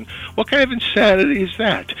medication. What kind of insanity is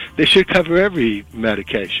that? They should cover every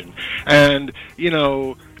medication. And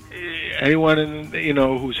anyone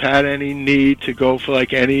who's had any need to go for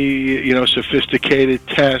like any sophisticated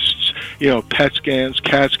tests, PET scans,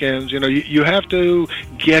 CAT scans, you have to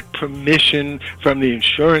get permission from the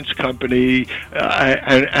insurance company,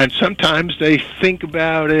 and sometimes they think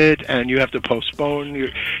about it, and you have to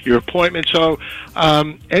postpone your appointment. So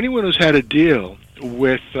anyone who's had a deal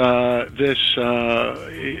with this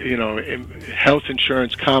health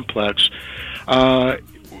insurance complex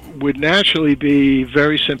would naturally be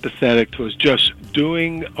very sympathetic towards just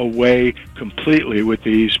doing away completely with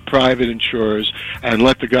these private insurers and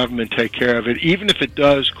let the government take care of it, even if it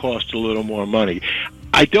does cost a little more money.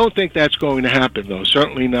 I don't think that's going to happen, though.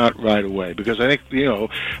 Certainly not right away, because I think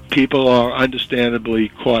people are understandably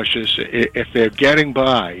cautious. If they're getting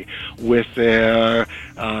by with their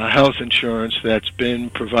health insurance that's been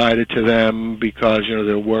provided to them because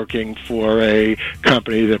they're working for a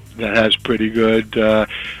company that has pretty good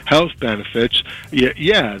health benefits,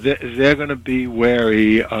 they're going to be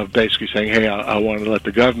wary of basically saying, "Hey, I want to let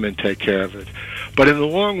the government take care of it." But in the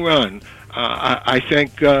long run, I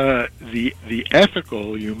think the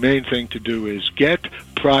ethical, humane thing to do is get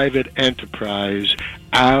private enterprise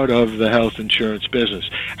out of the health insurance business.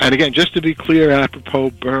 And again, just to be clear,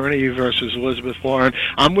 apropos Bernie versus Elizabeth Warren,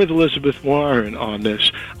 I'm with Elizabeth Warren on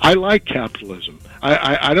this. I like capitalism.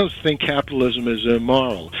 I don't think capitalism is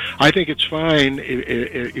immoral. I think it's fine.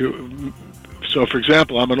 So, for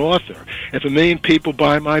example, I'm an author. If 1 million people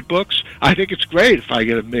buy my books, I think it's great if I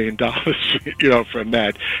get $1 million, from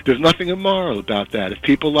that. There's nothing immoral about that. If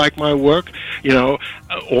people like my work,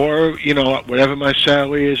 or whatever my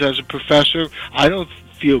salary is as a professor, I don't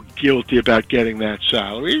feel guilty about getting that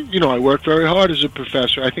salary. I work very hard as a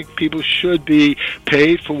professor. I think people should be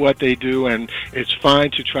paid for what they do, and it's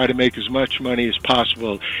fine to try to make as much money as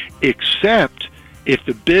possible, except if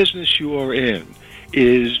the business you are in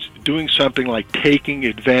is doing something like taking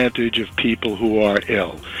advantage of people who are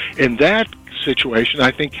ill. In that situation,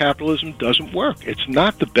 I think capitalism doesn't work. It's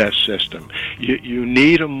not the best system. You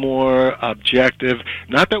need a more objective,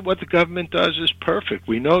 not that what the government does is perfect.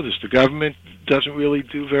 We know this. The government doesn't really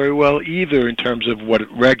do very well either in terms of what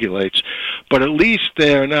it regulates, but at least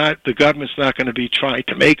the government's not going to be trying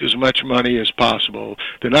to make as much money as possible.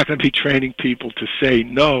 They're not going to be training people to say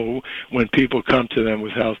no when people come to them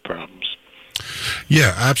with health problems.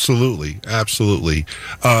 Yeah, absolutely.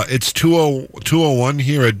 It's 201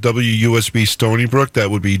 here at WUSB Stony Brook.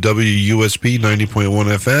 That would be WUSB 90.1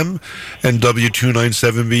 FM and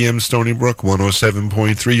W297BM Stony Brook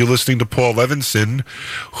 107.3. You're listening to Paul Levinson,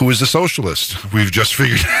 who is a socialist. We've just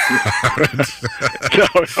figured out.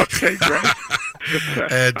 Okay, great.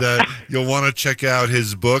 And you'll want to check out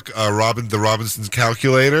his book, The Robinson's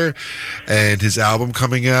Calculator, and his album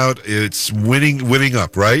coming out. It's Winning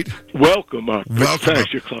Up, right? Welcome Up.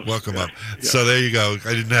 Thanks, you're close. Welcome Up. Yeah. So there you go.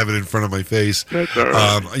 I didn't have it in front of my face. That's all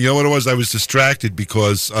right. You know what it was? I was distracted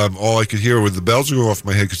because all I could hear were the bells going off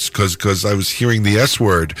my head because I was hearing the S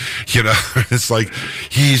word. It's like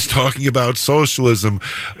he's talking about socialism.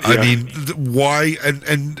 Yeah. I mean, why?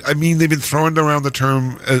 And I mean, they've been throwing around the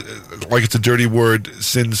term like it's a dirty word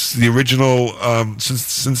since the original,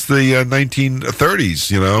 since the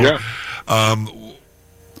 1930s. Yeah.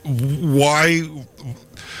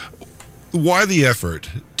 Why the effort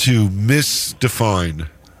to misdefine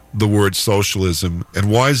the word socialism, and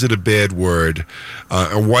why is it a bad word?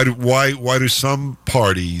 And why do some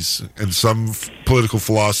parties and some political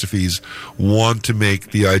philosophies want to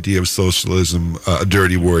make the idea of socialism a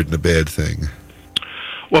dirty word and a bad thing?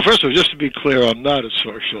 Well, first of all, just to be clear, I'm not a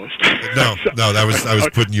socialist. No, I was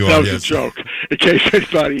putting you on. That was yes. a joke, in case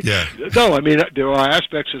anybody. Yeah. No, I mean there are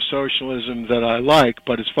aspects of socialism that I like,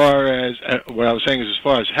 but as far as what I was saying is, as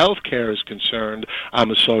far as healthcare is concerned, I'm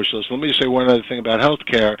a socialist. Let me just say one other thing about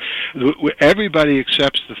healthcare. Everybody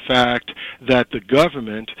accepts the fact that the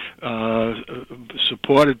government,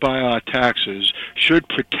 supported by our taxes, should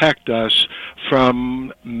protect us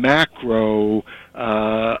from macro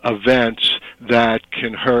events that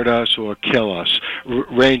can hurt us or kill us,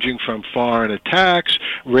 ranging from foreign attacks,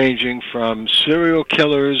 ranging from serial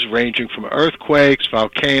killers, ranging from earthquakes,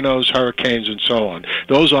 volcanoes, hurricanes, and so on.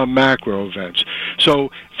 Those are macro events.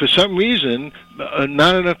 So for some reason,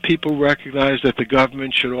 not enough people recognize that the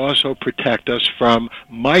government should also protect us from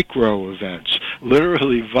micro events,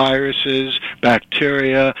 literally viruses,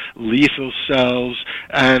 bacteria, lethal cells.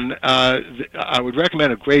 And I would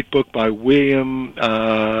recommend a great book by William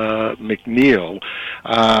McNeil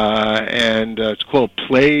and it's called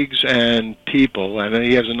Plagues and People, and then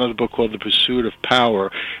he has another book called The Pursuit of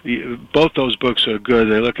Power. Both those books are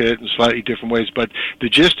good. They look at it in slightly different ways, but the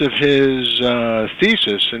gist of his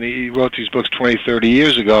thesis, and he wrote these books 20, 30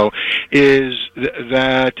 years ago, is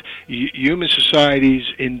that human societies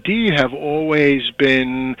indeed have always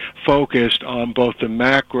been focused on both the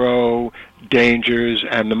macro dangers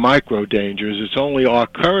and the micro dangers. It's only our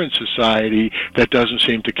current society that doesn't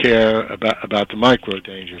seem to care about the micro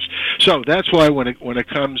dangers. So that's why when it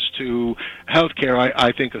comes to healthcare,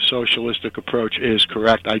 I think a socialistic approach is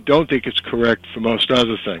correct. I don't think it's correct for most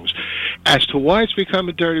other things. As to why it's become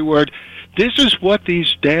a dirty word, this is what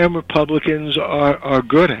these damn Republicans are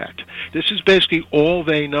good at. This is basically all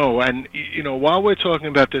they know. And, while we're talking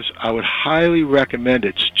about this, I would highly recommend,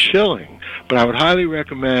 it's chilling, but I would highly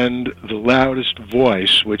recommend The Loudest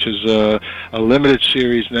Voice, which is a limited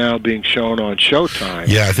series now being shown on Showtime.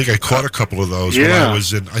 Yeah, I think I caught a couple of those when I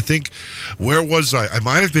was in, where was I? I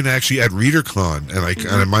might have been actually at ReaderCon, and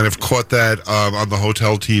I might have caught that on the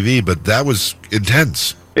hotel TV, but that was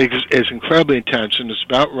intense. It's incredibly intense, and it's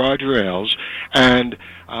about Roger Ailes, and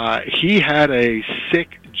he had a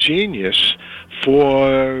sick genius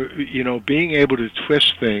for being able to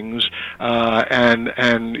twist things,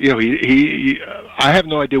 and he I have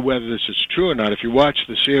no idea whether this is true or not. If you watch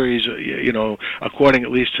the series, according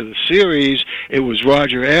at least to the series, it was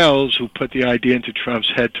Roger Ailes who put the idea into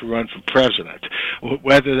Trump's head to run for president.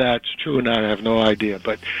 Whether that's true or not, I have no idea.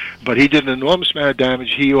 But he did an enormous amount of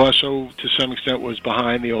damage. He also, to some extent, was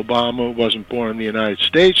behind the Obama wasn't born in the United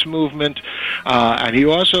States movement, and he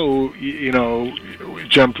also,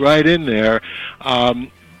 jumped right in there.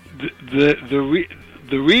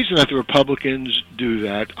 The reason that the Republicans do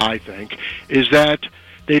that, I think, is that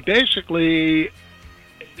they basically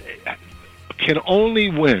can only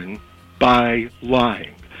win by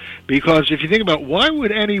lying. Because if you think about why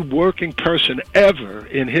would any working person ever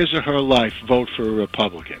in his or her life vote for a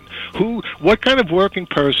Republican? What kind of working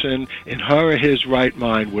person in her or his right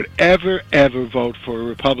mind would ever vote for a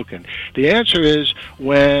Republican? The answer is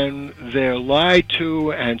when they're lied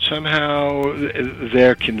to and somehow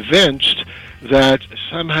they're convinced that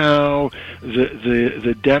somehow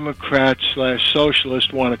the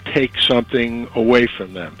Democrats/socialists want to take something away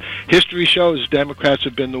from them. History shows Democrats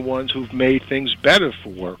have been the ones who've made things better for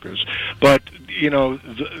workers. But,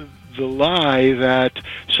 the lie that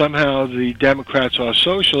somehow the Democrats are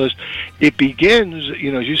socialist, it begins,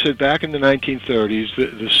 as you said, back in the 1930s,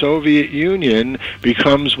 the Soviet Union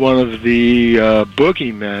becomes one of the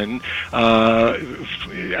boogeymen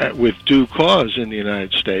with due cause in the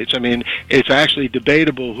United States. I mean, it's actually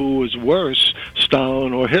debatable who was worse,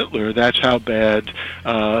 Stalin or Hitler. That's how bad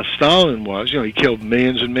Stalin was. He killed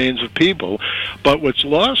millions and millions of people. But what's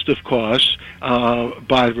lost, of course,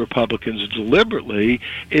 by the Republicans deliberately,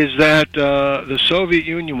 is that the Soviet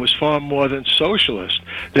Union was far more than socialist.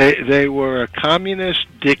 They were a communist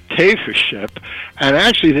dictatorship, and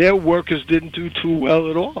actually their workers didn't do too well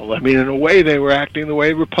at all. I mean, in a way, they were acting the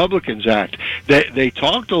way Republicans act. They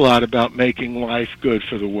talked a lot about making life good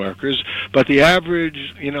for the workers, but the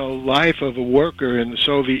average, life of a worker in the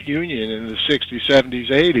Soviet Union in the 60s, 70s,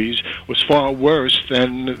 80s was far worse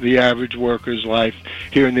than the average worker's life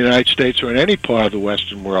here in the United States or in any part of the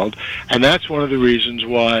Western world, and that's one of the reasons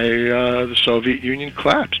why the Soviet Union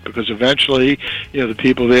collapsed, because eventually, the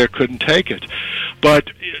people there couldn't take it. But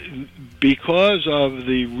because of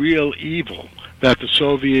the real evil that the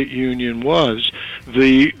Soviet Union was,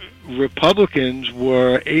 the Republicans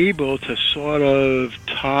were able to sort of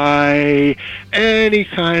tie any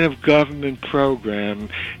kind of government program,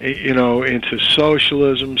 into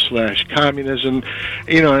socialism/communism.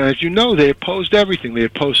 And as you know, they opposed everything. They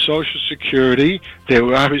opposed Social Security. They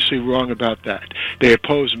were obviously wrong about that. They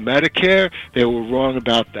opposed Medicare. They were wrong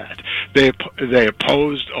about that. They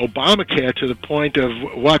opposed Obamacare to the point of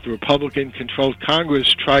what? The Republican-controlled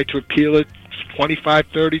Congress tried to repeal it 25,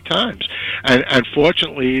 30 times. And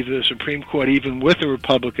fortunately, the Supreme Court, even with a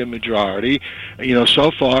Republican majority, so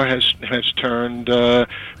far has turned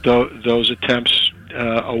those attempts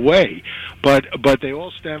away. But they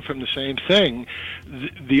all stem from the same thing.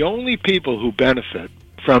 The only people who benefit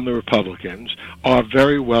from the Republicans are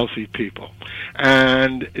very wealthy people.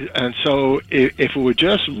 And so if it were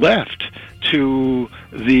just left to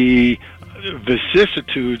the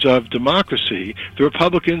vicissitudes of democracy, the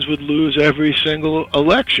Republicans would lose every single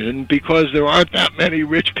election because there aren't that many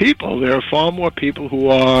rich people. There are far more people who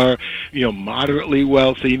are, moderately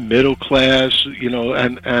wealthy, middle class,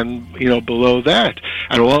 and below that.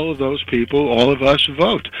 And all of those people, all of us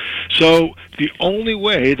vote. So the only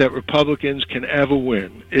way that Republicans can ever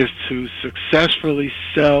win is to successfully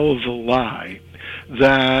sell the lie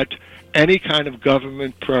that any kind of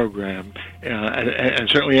government program, and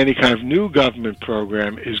certainly any kind of new government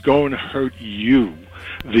program, is going to hurt you,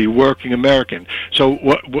 the working American. So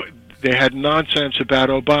what they had nonsense about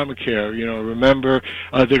Obamacare. Remember,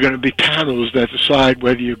 there are going to be panels that decide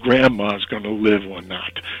whether your grandma's going to live or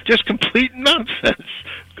not. Just complete nonsense.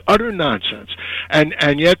 Utter nonsense.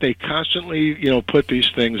 And yet they constantly, put these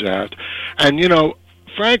things out. And,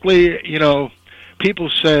 frankly, people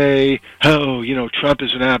say, Trump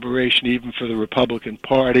is an aberration even for the Republican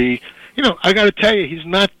Party. I got to tell you, he's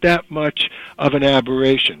not that much of an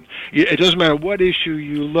aberration. It doesn't matter what issue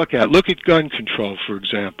you look at. Look at gun control, for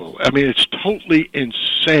example. I mean, it's totally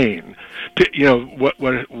insane,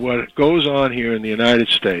 what goes on here in the United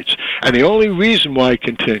States. And the only reason why it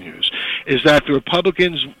continues is that the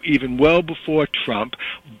Republicans, even well before Trump,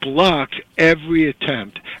 blocked every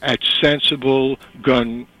attempt at sensible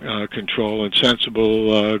gun control and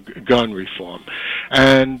sensible gun reform.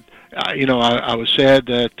 And I was sad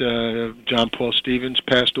that John Paul Stevens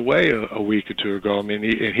passed away a week or two ago. I mean,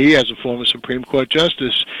 he as a former Supreme Court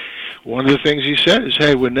justice, one of the things he said is,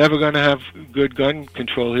 hey, we're never going to have good gun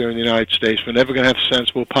control here in the United States. We're never going to have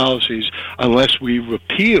sensible policies unless we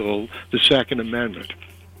repeal the Second Amendment.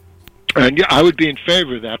 And yeah, I would be in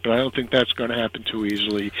favor of that, but I don't think that's going to happen too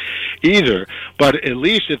easily either. But at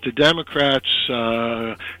least if the Democrats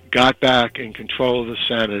got back in control of the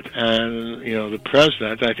Senate and, the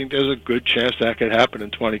president, I think there's a good chance that could happen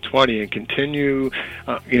in 2020 and continue,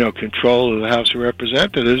 control of the House of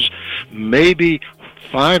Representatives. Maybe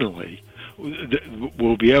finally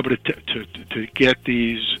we'll be able to get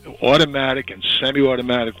these automatic and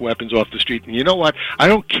semi-automatic weapons off the street. And you know what? I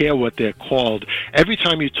don't care what they're called. Every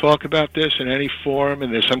time you talk about this in any forum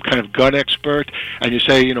and there's some kind of gun expert and you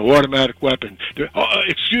say, automatic weapon,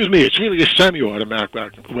 excuse me, it's really a semi-automatic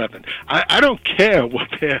weapon. I don't care what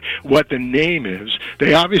the name is.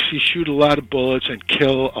 They obviously shoot a lot of bullets and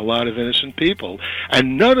kill a lot of innocent people.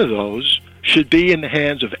 And none of those should be in the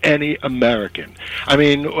hands of any American. I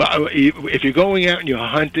mean, if you're going out and you're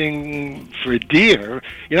hunting for deer,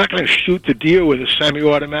 you're not going to shoot the deer with a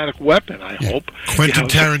semi-automatic weapon, I hope. Quentin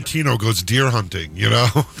Tarantino goes deer hunting,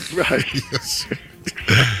 Right. Yes.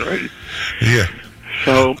 Right. Yeah.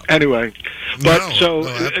 So, anyway.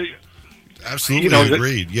 Absolutely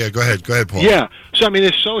agreed. Yeah, go ahead, Paul. Yeah. So, I mean,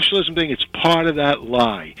 this socialism thing, it's part of that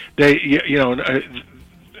lie.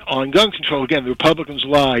 On gun control, again, the Republicans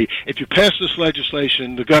lie. If you pass this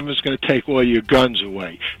legislation, the government's going to take all your guns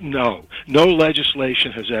away. No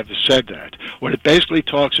legislation has ever said that. What it basically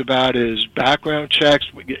talks about is background checks,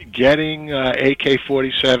 getting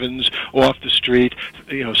AK-47s off the street,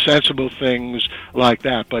 sensible things like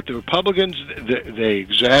that. But the Republicans, they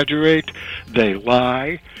exaggerate, they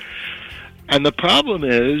lie. And the problem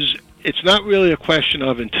is, it's not really a question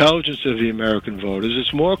of intelligence of the American voters.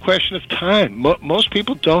 It's more a question of time. Most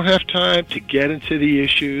people don't have time to get into the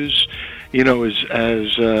issues,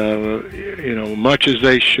 as much as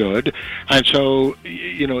they should. And so,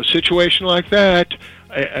 a situation like that,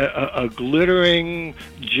 a glittering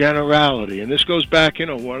generality, and this goes back,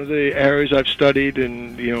 one of the areas I've studied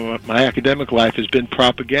in, my academic life has been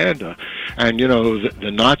propaganda, and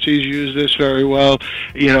the Nazis use this very well.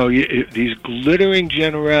 These glittering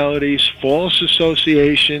generalities, false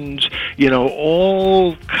associations,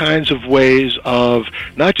 all kinds of ways of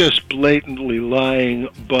not just blatantly lying,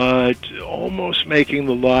 but almost making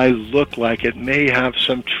the lie look like it may have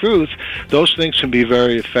some truth. Those things can be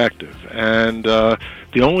very effective, and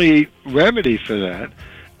the only remedy for that,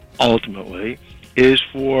 ultimately, is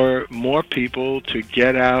for more people to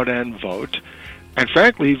get out and vote, and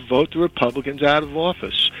frankly, vote the Republicans out of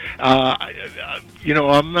office.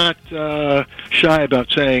 I'm not shy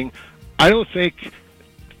about saying I don't think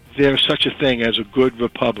there's such a thing as a good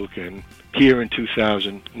Republican here in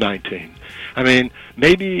 2019. I mean,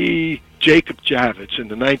 maybe Jacob Javits in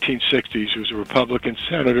the 1960s, who was a Republican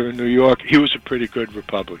senator in New York, he was a pretty good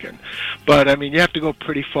Republican. But, I mean, you have to go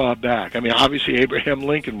pretty far back. I mean, obviously Abraham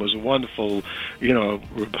Lincoln was a wonderful,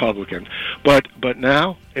 Republican. But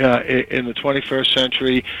now, in the 21st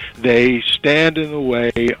century, they stand in the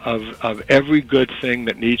way of every good thing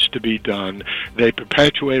that needs to be done. They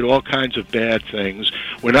perpetuate all kinds of bad things.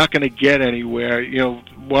 We're not going to get anywhere,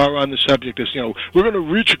 while we're on the subject is, we're going to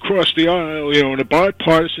reach across the aisle, on a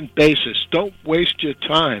bipartisan basis. Don't waste your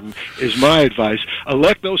time, is my advice.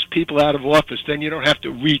 Elect those people out of office, then you don't have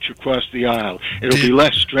to reach across the aisle. It'll be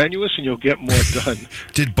less strenuous and you'll get more done.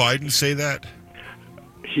 Did Biden say that?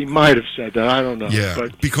 He might have said that. I don't know. Yeah,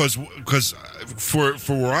 but because for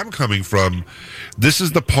where I'm coming from, this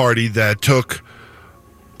is the party that took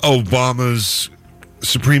Obama's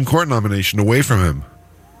Supreme Court nomination away from him.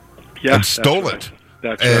 Yeah, and stole that's it. right.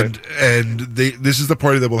 That's and right. and this is the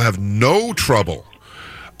party that will have no trouble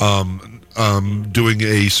doing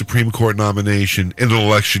a Supreme Court nomination in an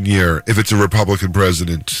election year if it's a Republican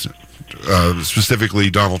president, specifically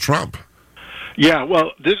Donald Trump. Yeah,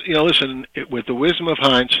 well, listen, with the wisdom of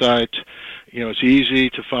hindsight, it's easy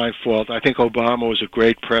to find fault. I think Obama was a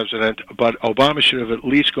great president, but Obama should have at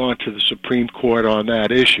least gone to the Supreme Court on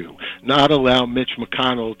that issue, not allow Mitch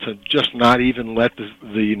McConnell to just not even let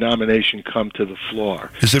the nomination come to the floor.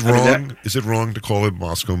 Is it wrong? Is it wrong to call him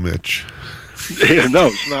Moscow Mitch? No,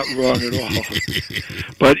 it's not wrong at all.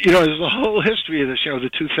 But, there's a whole history of this.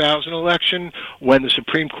 The 2000 election, when the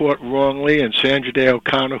Supreme Court wrongly, and Sandra Day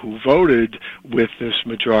O'Connor, who voted with this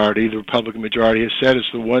majority, the Republican majority, has said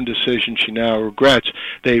it's the one decision she now regrets.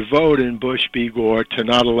 They voted in Bush v. Gore to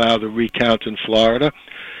not allow the recount in Florida.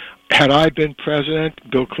 Had I been president,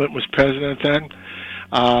 Bill Clinton was president then,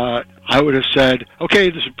 I would have said, okay,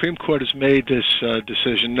 the Supreme Court has made this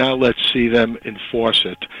decision, now let's see them enforce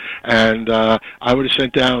it. And I would have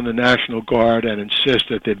sent down the National Guard and insist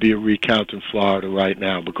that there be a recount in Florida right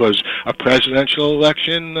now, because a presidential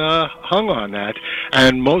election hung on that.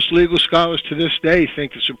 And most legal scholars to this day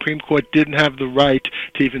think the Supreme Court didn't have the right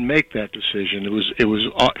to even make that decision. It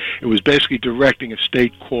was basically directing a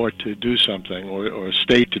state court to do something, or a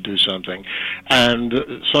state to do something. And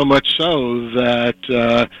so much so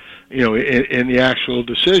that in the actual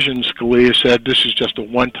decision, Scalia said this is just a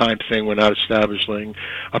one-time thing. We're not establishing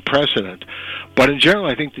a precedent. But in general,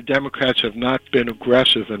 I think the Democrats have not been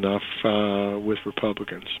aggressive enough with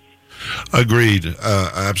Republicans. Agreed.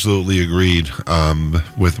 Absolutely agreed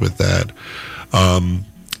with that.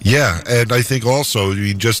 Yeah, and I think also,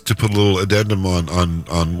 just to put a little addendum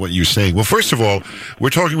on what you're saying. Well, first of all, we're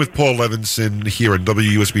talking with Paul Levinson here on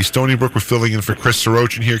WUSB Stony Brook. We're filling in for Chris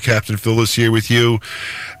Sorochin here. Captain Phil is here with you.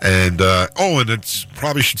 And, and it's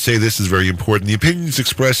probably should say this is very important. The opinions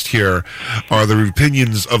expressed here are the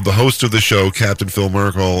opinions of the host of the show, Captain Phil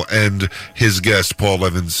Merkel, and his guest, Paul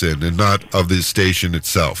Levinson, and not of the station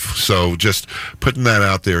itself. So just putting that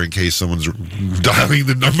out there in case someone's dialing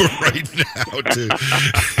the number right now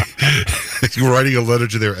to... writing a letter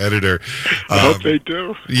to their editor. I hope they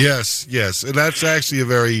do. Yes, and that's actually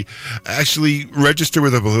register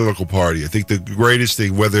with a political party. I think the greatest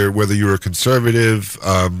thing, whether you're a conservative,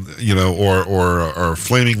 or a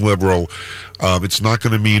flaming liberal, it's not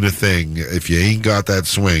going to mean a thing if you ain't got that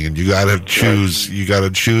swing, and you got to choose. You got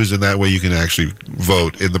to choose, and that way you can actually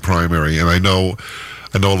vote in the primary. And I know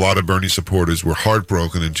a lot of Bernie supporters were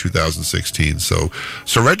heartbroken in 2016. So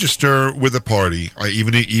register with a party.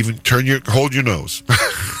 Even hold your nose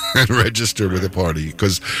and register with a party,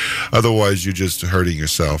 because otherwise you're just hurting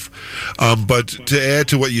yourself. But to add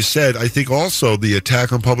to what you said, I think also the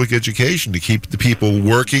attack on public education to keep the people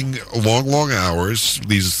working long hours,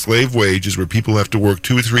 these slave wages where people have to work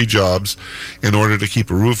 2 or 3 jobs in order to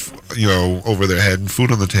keep a roof, over their head and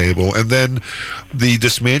food on the table, and then the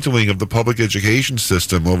dismantling of the public education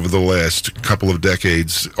system over the last couple of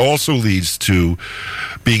decades also leads to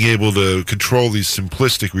being able to control these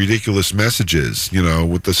simplistic, ridiculous messages,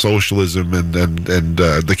 with the socialism and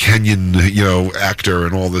the Kenyan, actor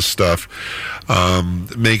and all this stuff,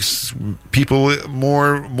 makes people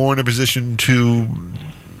more in a position to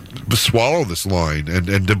swallow this line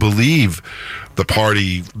and to believe the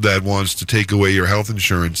party that wants to take away your health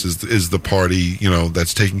insurance is the party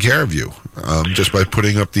that's taking care of you, just by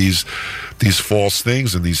putting up these false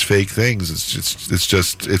things and these fake things.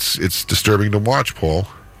 It's disturbing to watch, Paul.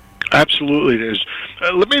 Absolutely, it is.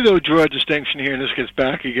 Let me, though, draw a distinction here, and this gets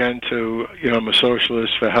back again to, I'm a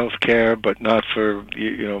socialist for health care, but not for,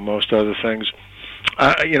 most other things.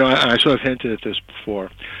 I sort of hinted at this before.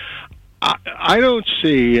 I don't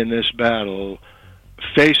see in this battle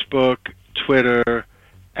Facebook, Twitter,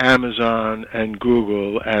 Amazon, and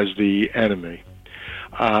Google as the enemy.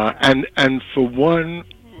 And for one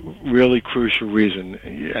really crucial reason,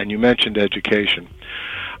 and you mentioned education.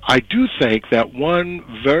 I do think that one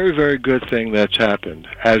very, very good thing that's happened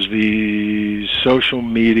as the social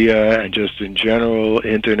media and just in general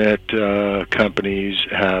internet companies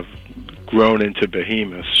have grown into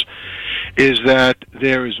behemoths is that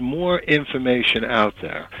there is more information out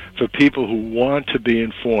there for people who want to be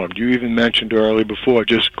informed. You even mentioned earlier before,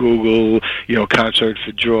 just Google, Concert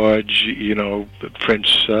for George,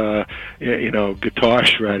 Prince, guitar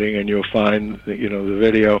shredding, and you'll find, the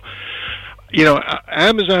video.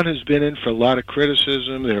 Amazon has been in for a lot of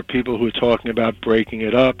criticism. There are people who are talking about breaking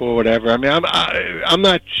it up or whatever. I mean, I'm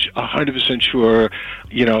not 100% sure,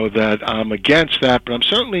 that I'm against that, but I'm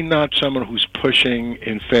certainly not someone who's pushing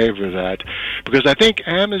in favor of that, because I think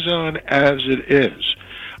Amazon, as it is,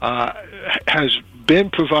 has been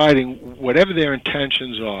providing, whatever their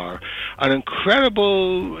intentions are, an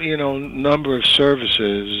incredible, number of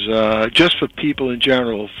services just for people in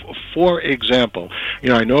general. For example,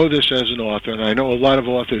 I know this as an author, and I know a lot of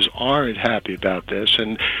authors aren't happy about this,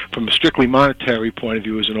 and from a strictly monetary point of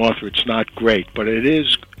view as an author, it's not great, but it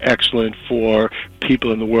is excellent for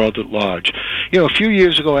people in the world at large. A few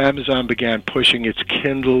years ago, Amazon began pushing its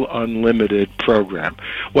Kindle Unlimited program.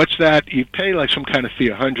 What's that? You pay like some kind of fee,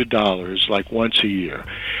 $100, like once a year.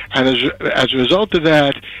 And as a result of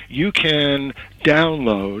that, you can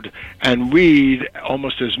download and read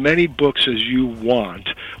almost as many books as you want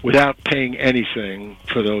without paying anything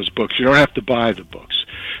for those books. You don't have to buy the books.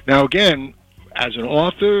 Now, again, as an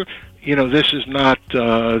author, this is not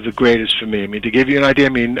the greatest for me. To give you an idea,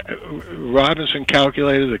 Robinson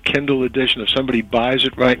calculated the Kindle edition. If somebody buys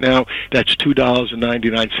it right now, that's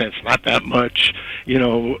 $2.99. Not that much,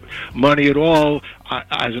 money at all.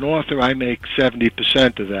 As an author, I make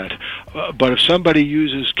 70% of that. But if somebody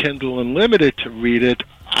uses Kindle Unlimited to read it,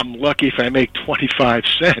 I'm lucky if I make 25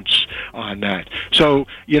 cents on that. So,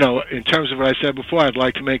 in terms of what I said before, I'd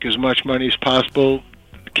like to make as much money as possible.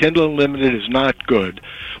 Kindle Unlimited is not good.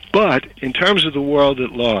 But in terms of the world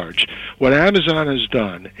at large, what Amazon has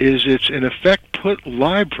done is it's in effect put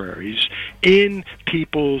libraries in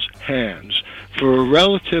people's hands for a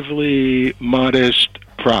relatively modest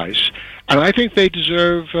price. And I think they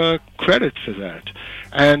deserve credit for that.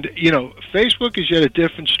 And, Facebook is yet a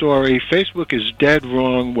different story. Facebook is dead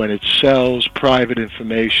wrong when it sells private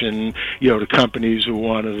information, to companies who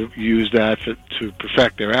want to use that to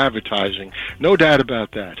perfect their advertising. No doubt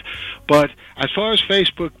about that. But as far as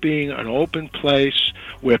Facebook being an open place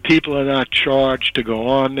where people are not charged to go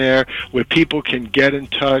on there, where people can get in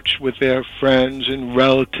touch with their friends and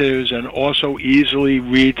relatives and also easily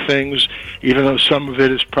read things, even though some of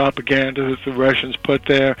it is propaganda that the Russians put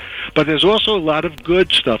there. But there's also a lot of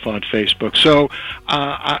good stuff on Facebook. So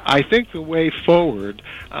I think the way forward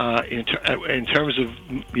in terms of,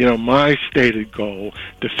 my stated goal,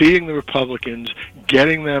 defeating the Republicans,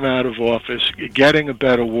 getting them out of office, getting a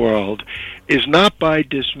better world, is not by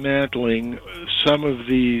dismantling some of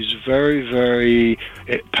these very, very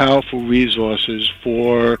powerful resources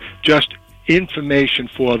for just information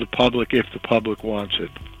for the public if the public wants it.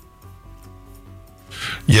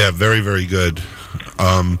 Yeah, very, very good.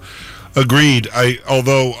 Agreed.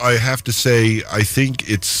 Although I have to say, I think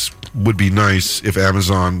would be nice if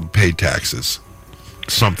Amazon paid taxes.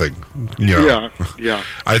 Something, Yeah.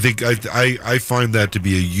 I think I find that to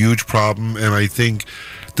be a huge problem, and I think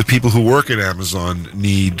the people who work at Amazon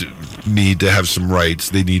need to have some rights.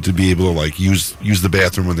 They need to be able to use the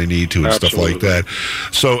bathroom when they need to and Absolutely. stuff like that.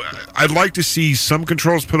 So I'd like to see some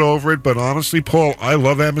controls put over it, but honestly, Paul, I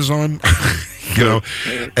love Amazon.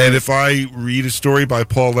 And if I read a story by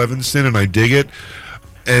Paul Levinson and I dig it,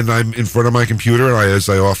 and I'm in front of my computer, as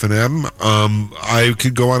I often am, I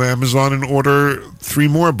could go on Amazon and order 3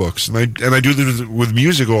 more books, and I do this with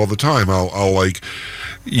music all the time. I'll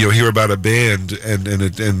hear about a band, and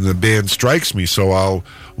the band strikes me, so I'll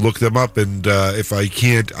look them up, and if I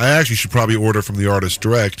can't, I actually should probably order from the artist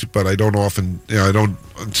direct, but I don't often,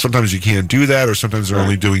 sometimes you can't do that, or sometimes they're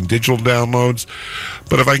only doing digital downloads.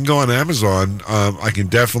 But if I can go on Amazon, I can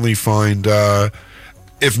definitely find,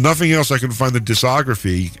 if nothing else, I can find the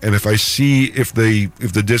discography, and if I see if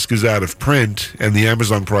the disc is out of print and the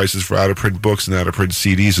Amazon prices for out of print books and out of print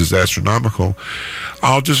CDs is astronomical,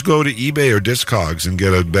 I'll just go to eBay or Discogs and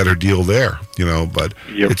get a better deal there. But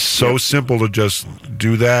it's so simple to just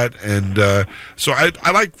do that, and so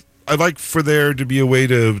I like for there to be a way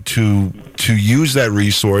to use that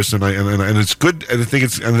resource, and it's good, and I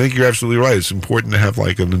think you're absolutely right. It's important to have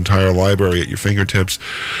an entire library at your fingertips.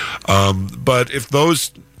 But if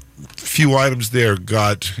those few items there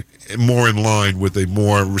got more in line with a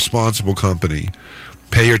more responsible company,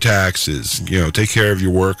 pay your taxes, take care of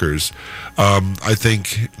your workers, I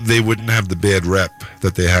think they wouldn't have the bad rep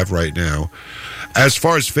that they have right now. As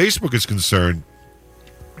far as Facebook is concerned,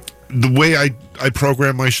 the way I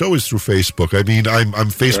program my show is through Facebook. I'm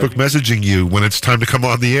Facebook messaging you when it's time to come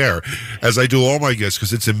on the air, as I do all my guests,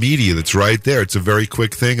 because it's immediate. It's right there. It's a very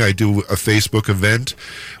quick thing. I do a Facebook event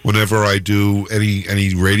whenever I do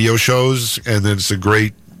any radio shows, and then it's a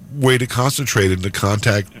great way to concentrate and to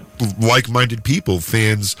contact like-minded people,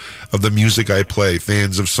 fans of the music I play,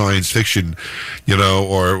 fans of science fiction,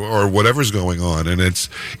 or whatever's going on. And it's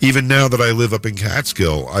even now that I live up in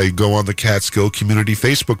Catskill, I go on the Catskill community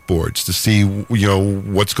Facebook boards to see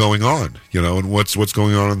what's going on, and what's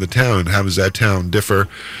going on in the town, and how does that town differ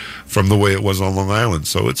from the way it was on Long Island.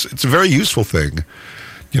 So it's a very useful thing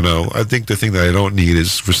I think the thing that I don't need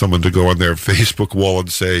is for someone to go on their Facebook wall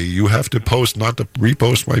and say, you have to post, not to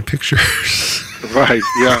repost my pictures. Right,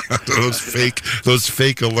 yeah. those fake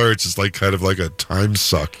alerts is like kind of like a time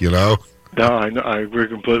suck, No, I know, I agree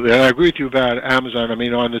completely. And I agree with you about Amazon. I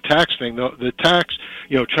mean, on the tax thing, the tax,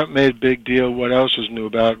 Trump made a big deal. What else is new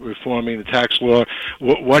about reforming the tax law?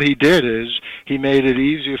 What he did is he made it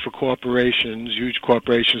easier for corporations, huge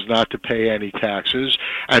corporations, not to pay any taxes,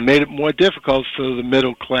 and made it more difficult for the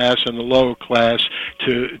middle class and the lower class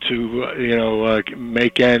to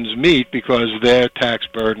make ends meet, because their tax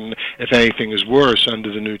burden, if anything, is worse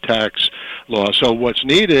under the new tax law. So what's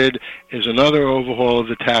needed is another overhaul of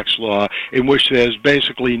the tax law, in which there's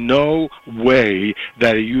basically no way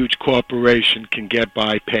that a huge corporation can get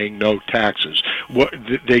by paying no taxes. What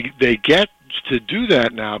they get to do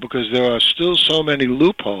that now, because there are still so many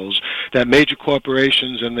loopholes that major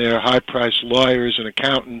corporations and their high-priced lawyers and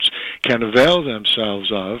accountants can avail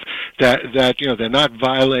themselves of, that they're not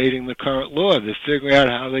violating the current law. They're figuring out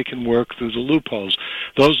how they can work through the loopholes.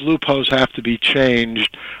 Those loopholes have to be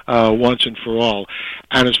changed once and for all.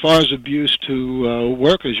 And as far as abuse to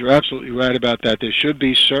workers, you're absolutely right about that. There should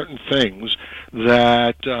be certain things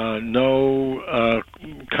that no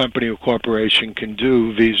company or corporation can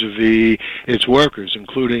do vis-a-vis its workers,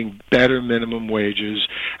 including better minimum wages,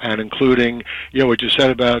 and including, what you said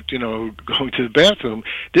about, going to the bathroom.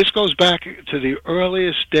 This goes back to the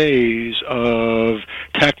earliest days of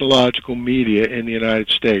technological media in the United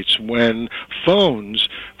States, when phones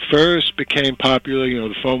first became popular.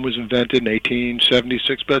 The phone was invented in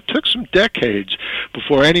 1876, but it took some decades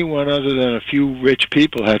before anyone other than a few rich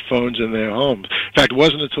people had phones in their homes. In fact, it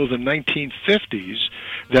wasn't until the 1950s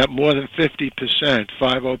that more than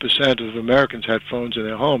 50% of Americans had phones in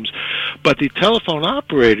their homes. But the telephone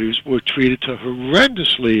operators were treated to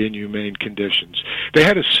horrendously inhumane conditions. They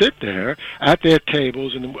had to sit there at their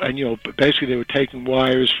tables, and basically they were taking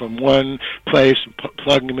wires from one place and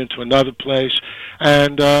plugging them into another place,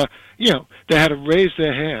 and they had to raise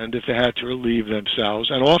their hand if they had to relieve themselves,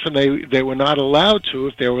 and often they were not allowed to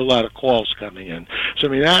if there were a lot of calls coming in. So,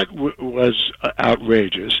 I mean, that was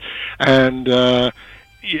outrageous. And,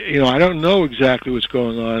 I don't know exactly what's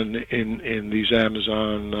going on in these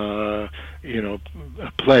Amazon,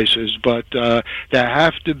 places, but there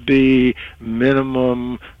have to be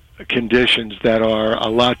minimum conditions that are a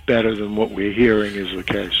lot better than what we're hearing is the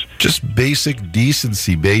case. Just basic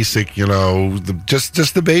decency, just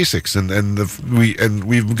the basics, and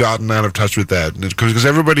we've gotten out of touch with that, because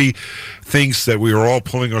everybody thinks that we are all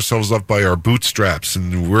pulling ourselves up by our bootstraps,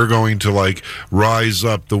 and we're going to rise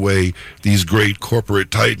up the way these great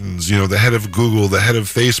corporate titans, the head of Google, the head of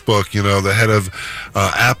Facebook, the head of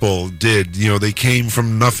Apple did. They came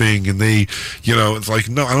from nothing, and they, it's like,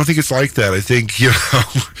 no, I don't think it's like that. I think,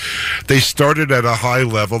 they started at a high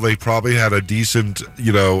level. They probably had a decent,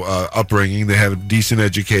 upbringing. They had a decent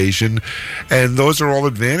education, and those are all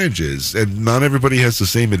advantages. And not everybody has the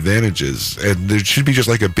same advantages. And there should be just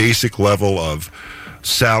a basic level of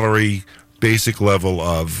salary, basic level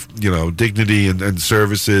of dignity and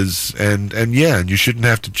services, and you shouldn't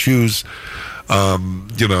have to choose.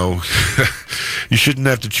 You shouldn't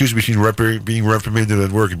have to choose between being reprimanded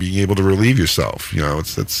at work and being able to relieve yourself.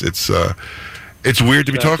 It's weird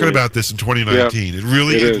to be talking about this in 2019. Yeah, it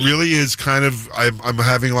really is kind of. I'm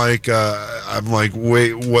having wait,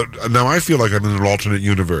 what? Now I feel like I'm in an alternate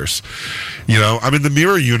universe. I'm in the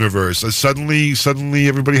mirror universe. Suddenly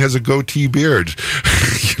everybody has a goatee beard.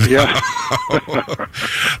 Yeah.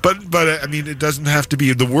 but I mean, it doesn't have to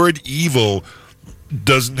be. The word evil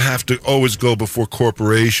doesn't have to always go before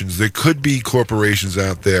corporations. There could be corporations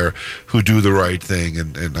out there who do the right thing,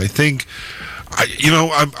 and I think.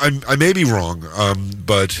 I may be wrong,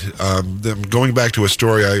 but going back to a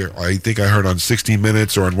story I think I heard on 60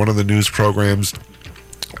 Minutes or on one of the news programs,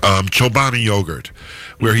 Chobani Yogurt,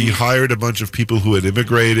 where he hired a bunch of people who had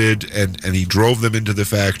immigrated, and he drove them into the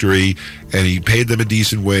factory, and he paid them a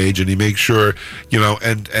decent wage, and he made sure,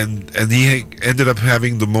 and he ended up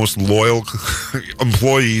having the most loyal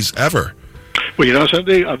employees ever. Well,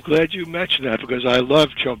 something, I'm glad you mentioned that, because I love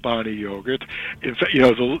Chobani yogurt. In fact, they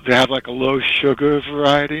have a low sugar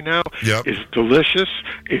variety now. Yep. It's delicious.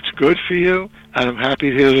 It's good for you. And I'm happy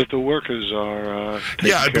to hear that the workers are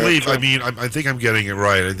I believe. I mean, I think I'm getting it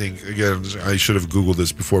right. I think, again, I should have Googled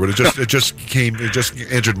this before, but it just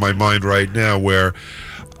entered my mind right now, where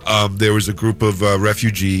there was a group of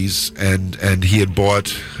refugees, and he had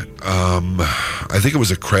bought, I think it was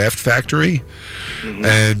a Kraft factory,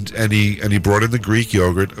 and he brought in the Greek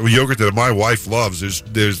yogurt that my wife loves.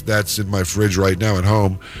 There's that's in my fridge right now at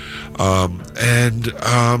home,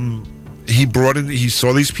 he brought in, he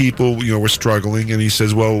saw these people, were struggling, and he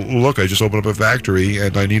says, well, look, I just opened up a factory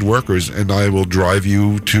and I need workers, and I will drive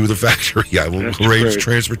you to the factory. I will arrange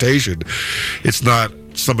transportation. It's not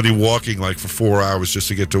somebody walking like for 4 hours just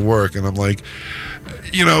to get to work. And I'm like,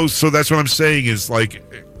 so that's what I'm saying is like,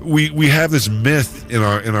 we have this myth in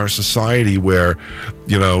our society where,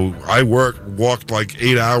 I walked like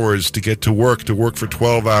 8 hours to get to work for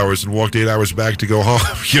 12 hours and walked 8 hours back to go home,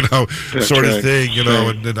 sort of thing,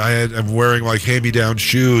 and then I'm wearing like hand-me-down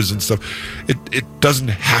shoes and stuff. It doesn't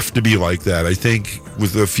have to be like that. I think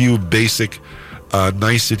with a few basic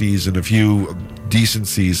niceties and a few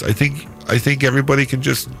decencies, I think everybody can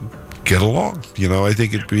just get along. I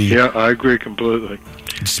think it'd be... Yeah, I agree completely.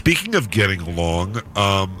 Speaking of getting along,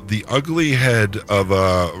 the ugly head of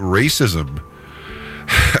racism,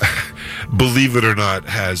 believe it or not,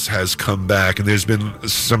 has come back, and there's been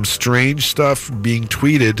some strange stuff being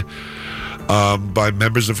tweeted by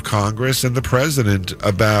members of Congress and the president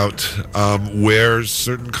about where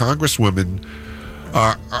certain congresswomen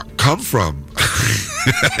come from.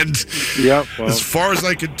 And as far as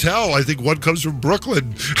I can tell, I think one comes from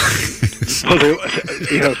Brooklyn. Well,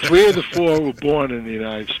 3 of the 4 were born in the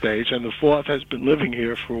United States, and the 4th has been living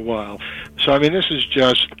here for a while. So, I mean, this is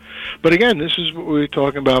just... But again, this is what we were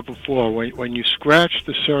talking about before. When you scratch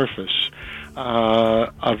the surface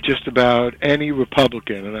of just about any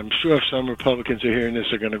Republican, and I'm sure some Republicans are hearing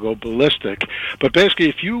this are going to go ballistic, but basically,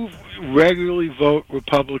 if you regularly vote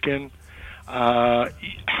Republican,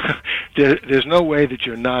 there's no way that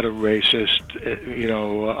you're not a racist,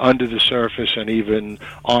 under the surface and even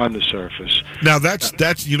on the surface. Now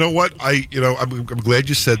that's you know what I'm glad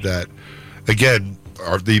you said that. Again,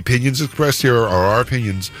 the opinions expressed here are our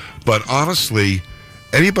opinions, but honestly,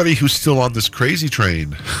 anybody who's still on this crazy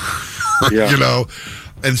train,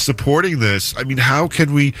 and supporting this, I mean, how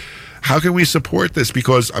can we support this?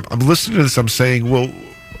 Because I'm listening to this, I'm saying, well,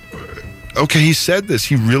 okay, he said this.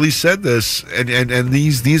 He really said this, and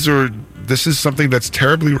this is something that's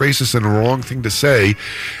terribly racist and a wrong thing to say,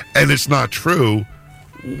 and it's not true.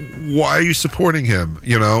 Why are you supporting him?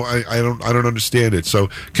 I don't understand it. So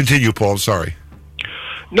continue, Paul. I'm sorry.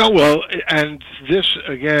 No, well, and this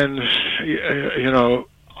again,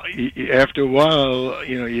 after a while,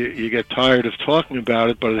 you get tired of talking about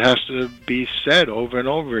it, but it has to be said over and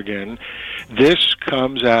over again. This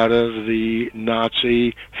comes out of the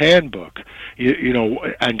Nazi handbook,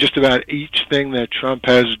 and just about each thing that Trump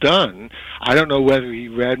has done. I don't know whether he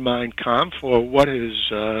read Mein Kampf or what his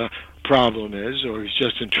problem is, or he's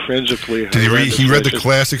just intrinsically... He read the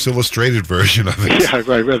Classics Illustrated version of it. Yeah,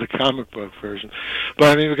 I read the comic book version. But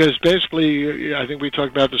I mean, because basically, I think we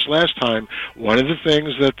talked about this last time, one of the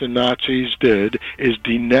things that the Nazis did is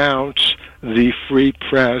denounce the free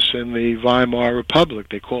press in the Weimar Republic.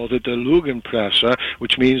 They called it the Lügenpresse,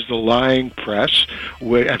 which means the lying press.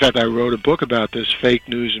 In fact, I wrote a book about this, Fake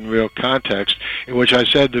News in Real Context, in which I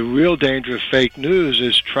said the real danger of fake news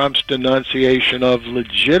is Trump's denunciation of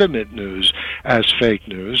legitimate news as fake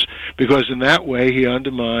news, because in that way he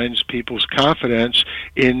undermines people's confidence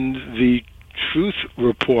in the truth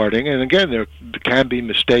reporting. And again, there can be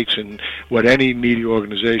mistakes in what any media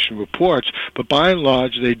organization reports, but by and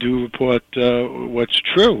large they do report what's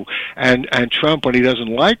true. And Trump, when he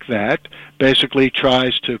doesn't like that, basically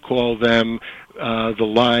tries to call them the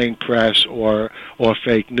lying press or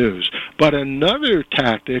fake news. But another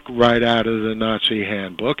tactic right out of the Nazi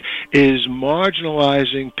handbook is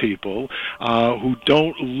marginalizing people who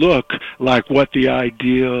don't look like what the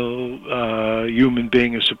ideal human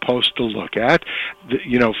being is supposed to look at.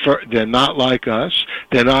 They're not like us.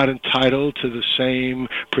 They're not entitled to the same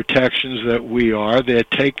protections that we are. They're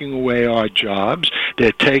taking away our jobs.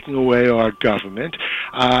 They're taking away our government.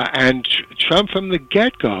 And Trump, from the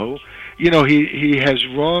get-go, he has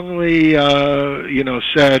wrongly,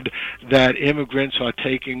 said that immigrants are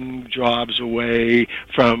taking jobs away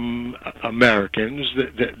from Americans.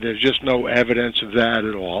 There's just no evidence of that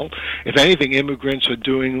at all. If anything, immigrants are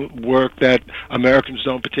doing work that Americans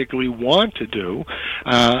don't particularly want to do,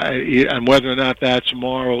 and whether or not that's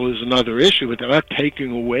moral is another issue, but they're not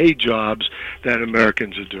taking away jobs that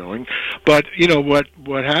Americans are doing. But,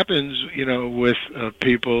 what happens, with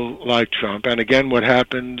people like Trump, and again, what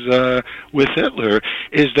happened with Hitler,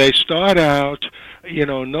 is they start out,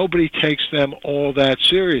 nobody takes them all that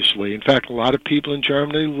seriously. In fact, a lot of people in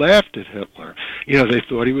Germany laughed at Hitler. They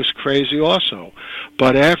thought he was crazy also.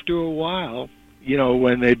 But after a while,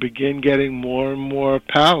 when they begin getting more and more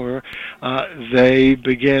power, they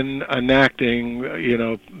begin enacting,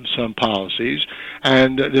 some policies,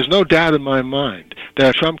 and there's no doubt in my mind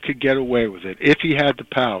that Trump could get away with it if he had the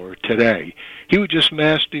power today. He would just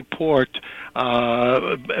mass deport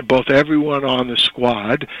both everyone on the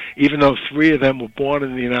squad, even though 3 of them were born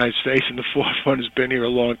in the United States and the 4th one has been here a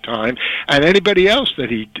long time, and anybody else that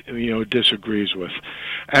he disagrees with.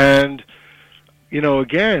 And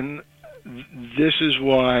again, this is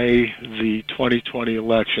why the 2020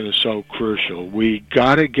 election is so crucial. We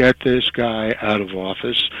got to get this guy out of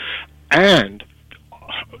office, and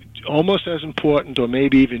almost as important, or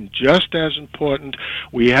maybe even just as important,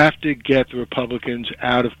 we have to get the Republicans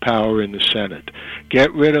out of power in the Senate.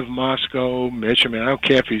 Get rid of Moscow, Mitch. I mean, I don't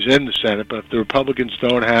care if he's in the Senate, but if the Republicans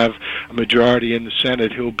don't have a majority in the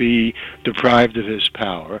Senate, he'll be deprived of his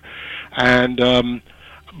power. And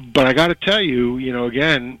but I got to tell you,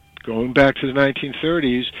 again, going back to the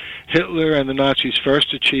 1930s, Hitler and the Nazis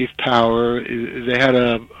first achieved power. They had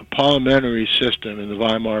a parliamentary system in the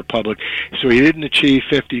Weimar Republic, so he didn't achieve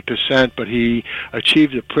 50%, but he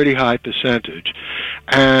achieved a pretty high percentage.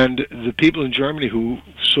 And the people in Germany who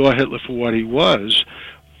saw Hitler for what he was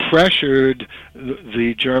pressured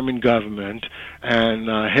the German government and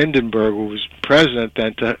Hindenburg, who was president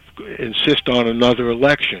then, to insist on another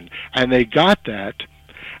election. And they got that.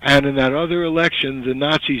 And in that other election, the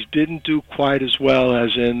Nazis didn't do quite as well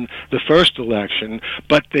as in the first election,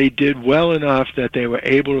 but they did well enough that they were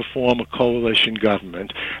able to form a coalition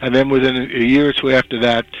government. And then within a year or two after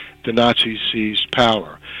that, the Nazis seized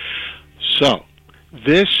power. So,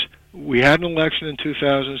 we had an election in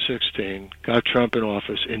 2016, got Trump in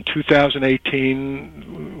office. In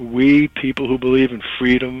 2018, we, people who believe in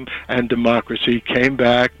freedom and democracy, came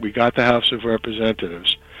back. We got the House of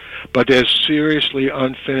Representatives. But there's seriously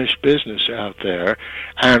unfinished business out there,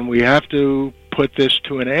 and we have to put this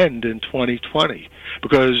to an end in 2020.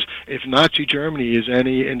 Because if Nazi Germany is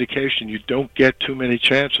any indication, you don't get too many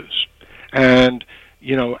chances. And,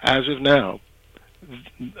 as of now,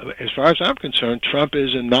 as far as I'm concerned, Trump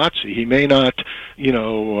is a Nazi. He may not,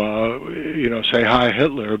 say hi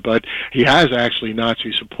Hitler, but he has actually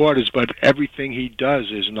Nazi supporters. But everything he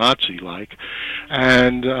does is Nazi-like,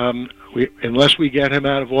 and unless we get him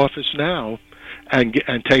out of office now and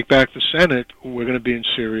take back the Senate, we're going to be in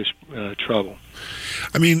serious trouble.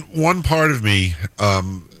 I mean, one part of me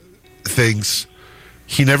thinks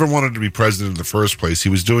he never wanted to be president in the first place. He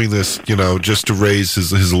was doing this, just to raise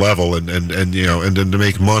his level and to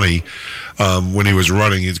make money when he was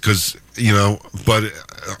running. Because but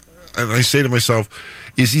and I say to myself,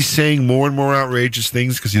 is he saying more and more outrageous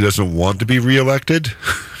things because he doesn't want to be reelected?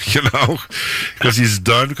 Because he's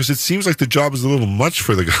done. Because it seems like the job is a little much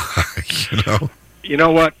for the guy. You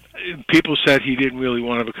know what? People said he didn't really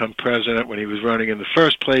want to become president when he was running in the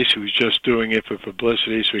first place. He was just doing it for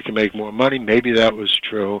publicity so he can make more money. Maybe that was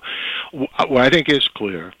true. What I think is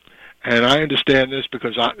clear, and I understand this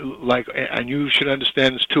because and you should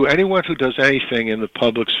understand this too, anyone who does anything in the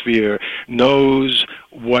public sphere knows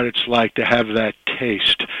what it's like to have that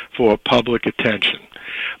taste for public attention.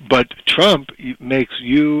 But Trump makes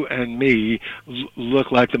you and me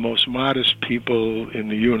look like the most modest people in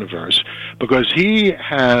the universe because he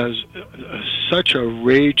has such a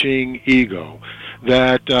raging ego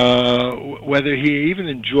that whether he even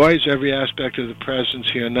enjoys every aspect of the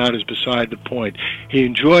presidency or not is beside the point. He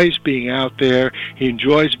enjoys being out there. He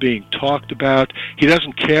enjoys being talked about. He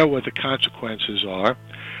doesn't care what the consequences are.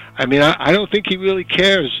 I mean, I don't think he really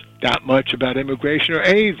cares that much about immigration or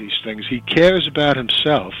any of these things. He cares about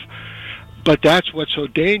himself. But that's what's so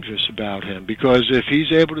dangerous about him, because if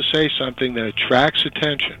he's able to say something that attracts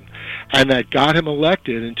attention and that got him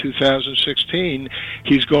elected in 2016,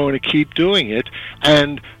 he's going to keep doing it.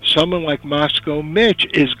 And someone like Moscow Mitch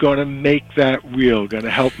is going to make that real, going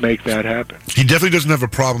to help make that happen. He definitely doesn't have a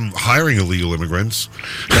problem hiring illegal immigrants.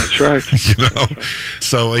 That's right.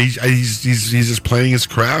 So he's just playing his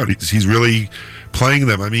crowd. He's really playing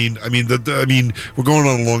them. I mean, we're going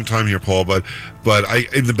on a long time here, Paul. But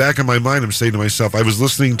in the back of my mind, I'm saying to myself, I was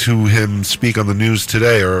listening to him speak on the news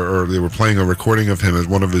today, or they were playing a recording of him at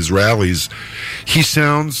one of his rallies. He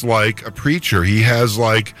sounds like a preacher. He has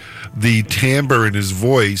like the timbre in his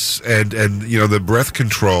voice, and the breath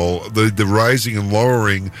control, the rising and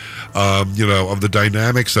lowering, of the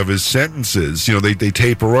dynamics of his sentences. They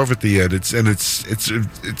taper off at the end.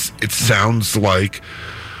 It sounds like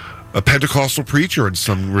a Pentecostal preacher in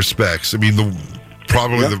some respects. I mean,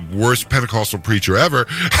 probably the worst Pentecostal preacher ever,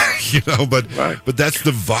 but that's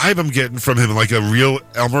the vibe I'm getting from him, like a real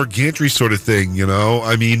Elmer Gantry sort of thing,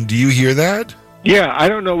 I mean, do you hear that? Yeah, I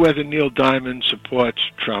don't know whether Neil Diamond supports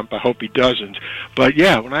Trump. I hope he doesn't. But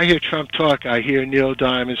yeah, when I hear Trump talk, I hear Neil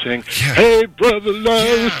Diamond saying, "Hey, brother,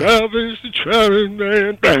 love, salvage the traveling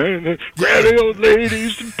man, grab the old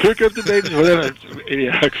ladies and pick up the babies." Whatever, it's an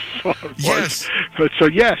idiotic song. Yes. But so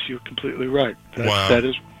yes, you're completely right. Wow. That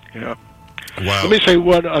is, yeah. Wow. Let me say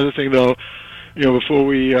one other thing, though, before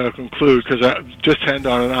we conclude, because I just end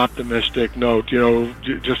on an optimistic note.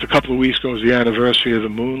 Just a couple of weeks ago was the anniversary of the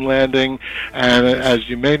moon landing, and as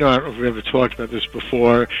you may not have ever talked about this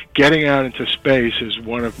before, getting out into space is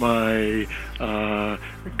one of my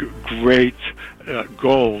great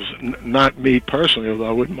goals. Not me personally, although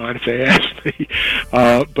I wouldn't mind if they asked me,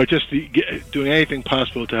 but just doing anything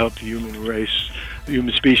possible to help the human race, the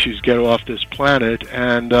human species, get off this planet.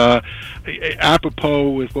 And apropos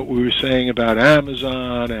with what we were saying about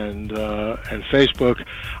Amazon and Facebook,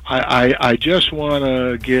 I just want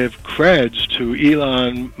to give creds to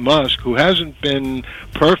Elon Musk, who hasn't been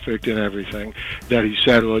perfect in everything that he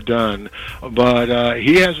said or done, but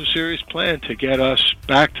he has a serious plan to get us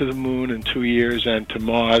back to the moon in 2 years and to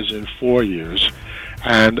Mars in 4 years.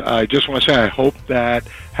 And I just want to say I hope that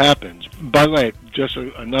happens. By the way, just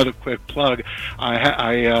another quick plug.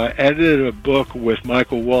 I edited a book with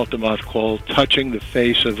Michael Waltermuth called "Touching the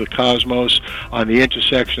Face of the Cosmos" on the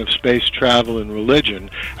intersection of space travel and religion.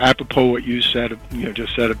 Apropos what you said,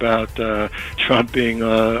 just said about Trump being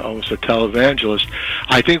almost a televangelist.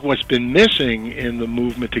 I think what's been missing in the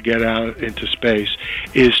movement to get out into space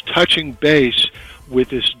is touching base with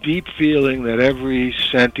this deep feeling that every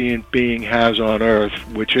sentient being has on Earth,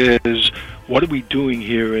 which is, what are we doing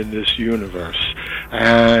here in this universe?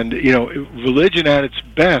 And, religion at its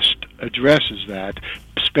best addresses that.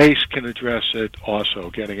 Space can address it also,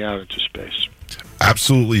 getting out into space.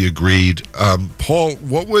 Absolutely agreed. Paul,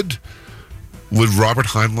 what would Robert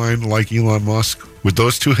Heinlein like Elon Musk? Would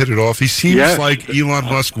those two hit it off? He seems like Elon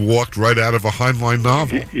Musk walked right out of a Heinlein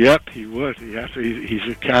novel. Yep, he would. He's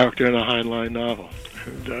a character in a Heinlein novel.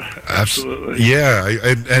 And, absolutely. Yeah,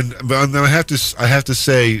 and then I have to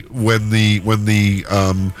say when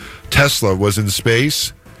the Tesla was in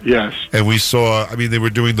space. Yes. And we saw, they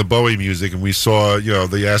were doing the Bowie music, and we saw,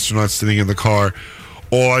 the astronauts sitting in the car.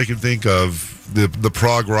 All I can think of, the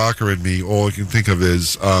prog rocker in me, all I can think of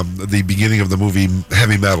is the beginning of the movie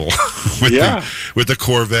Heavy Metal with the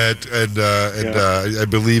Corvette and I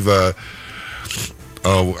believe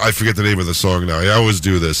I forget the name of the song now. I always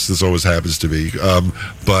do this. This always happens to me.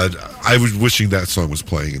 But I was wishing that song was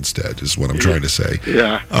playing instead, is what I'm trying to say.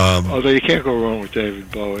 Yeah. Although you can't go wrong with David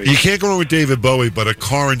Bowie. You can't go wrong with David Bowie, but A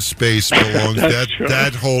Car in Space belongs.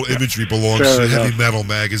 that whole imagery belongs to Heavy Metal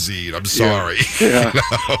magazine. I'm sorry. Yeah.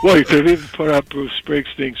 Well, you could even put up Bruce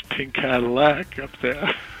Springsteen's Pink Cadillac up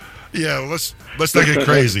there. Yeah, well, let's not get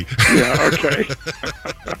crazy. Yeah. Okay.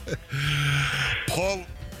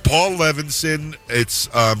 Paul Levinson. It's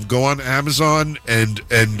go on Amazon and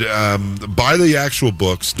buy the actual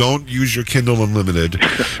books. Don't use your Kindle Unlimited.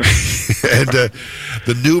 And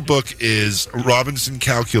the new book is Robinson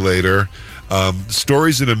Calculator.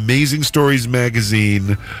 Stories in Amazing Stories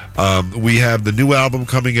magazine. We have the new album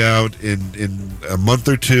coming out in a month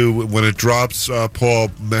or two. When it drops, Paul,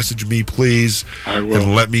 message me, please,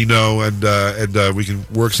 and let me know, and we can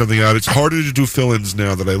work something out. It's harder to do fill-ins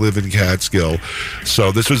now that I live in Catskill,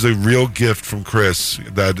 so this was a real gift from Chris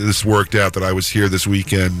that this worked out, that I was here this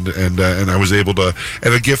weekend, and I was able to,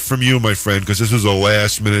 and a gift from you, my friend, because this was a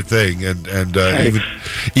last-minute thing, and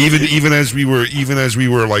even as we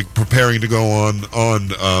were like preparing to go on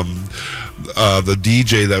the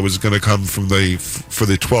DJ that was going to come for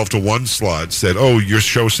the 12 to 1 slot said, "Oh, your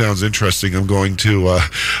show sounds interesting. I'm going to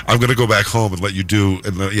go back home and let you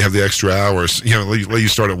let you have the extra hours. Let you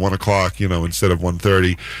start at 1 o'clock, instead of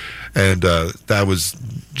 1:30." And that was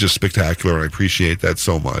just spectacular. I appreciate that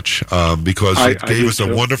so much because it gave us a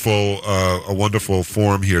wonderful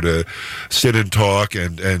forum here to sit and talk,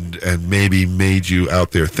 and maybe made you out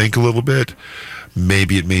there think a little bit.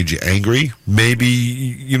 Maybe it made you angry.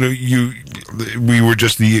 Maybe we were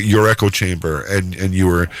just your echo chamber, and you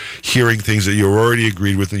were hearing things that you already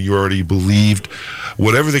agreed with and you already believed.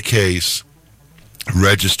 Whatever the case,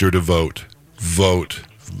 register to vote. Vote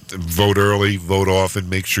early, vote often.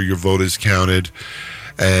 Make sure your vote is counted.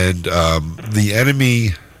 And the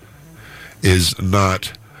enemy is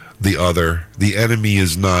not the other. The enemy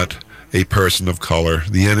is not a person of color.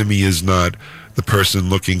 The enemy is not the person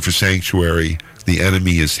looking for sanctuary. The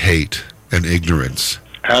enemy is hate and ignorance.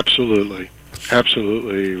 Absolutely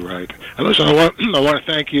right. And listen, I want to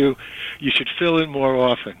thank you. You should fill in more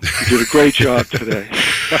often. You did a great job today.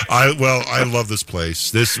 I love this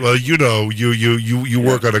place. You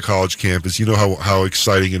work on a college campus. You know how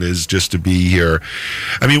exciting it is just to be here.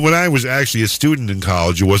 I mean, when I was actually a student in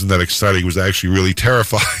college, it wasn't that exciting. It was actually really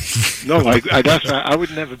terrifying. No, I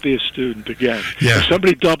would never be a student again. Yeah. If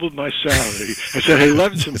somebody doubled my salary, I said, "Hey,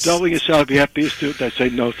 Levinson, doubling your salary, you have to be a student." I'd say,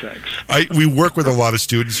 "No, thanks." We work with a lot of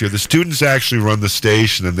students here. The students actually run the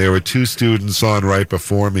station, and there were 2 students on right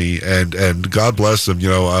before me, and God bless them,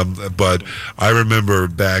 but I remember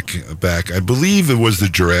back, I believe it was the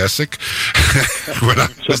Jurassic, when I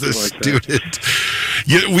was a student.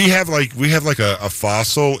 Yeah, we have like a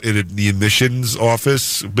fossil in the admissions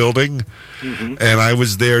office building, and I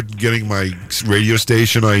was there getting my radio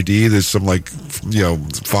station ID. There's some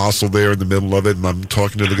fossil there in the middle of it, and I'm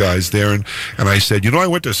talking to the guys there, and I said, I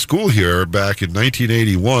went to school here back in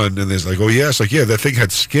 1981, and there's like, oh yes, that thing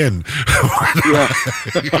had skin.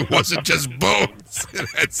 It wasn't just bones; it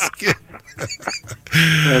had skin.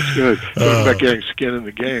 That's good. Talking about getting skin in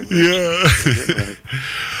the game. Yeah.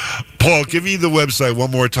 Paul, give me the website one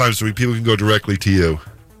more time so people can go directly to you.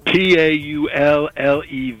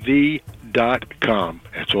 PAULLEV.com.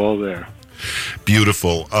 It's all there.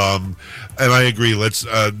 Beautiful. And I agree. Let's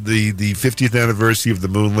the 50th anniversary of the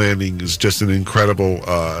moon landing is just an incredible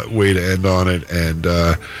way to end on it, and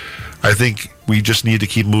I think we just need to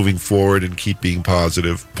keep moving forward and keep being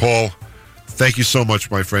positive. Paul, thank you so much,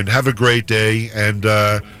 my friend. Have a great day, and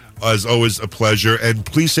as always, a pleasure. And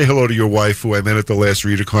please say hello to your wife, who I met at the last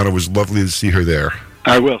ReaderCon. It was lovely to see her there.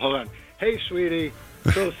 I will. Hold on. Hey, sweetie.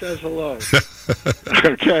 Phil says hello.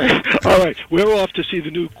 Okay. All right. We're off to see the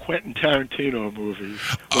new Quentin Tarantino movie,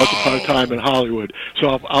 Once Upon a Time in Hollywood. So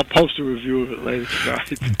I'll post a review of it later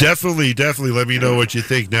tonight. Definitely. Let me know what you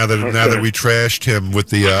think now that we trashed him with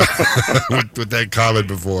the with that comment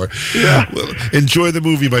before. Yeah. Well, enjoy the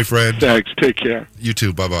movie, my friend. Thanks. Take care. You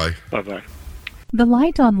too. Bye-bye. Bye-bye. The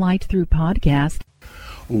Light on Light Through podcast.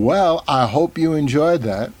 Well, I hope you enjoyed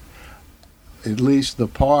that. At least the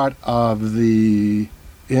part of the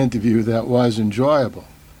interview that was enjoyable.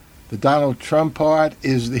 The Donald Trump part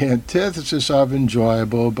is the antithesis of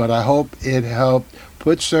enjoyable, but I hope it helped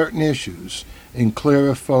put certain issues in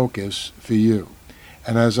clearer focus for you.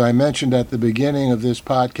 And as I mentioned at the beginning of this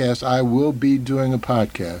podcast, I will be doing a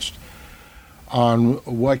podcast on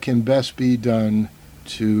what can best be done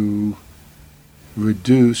to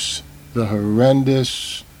reduce the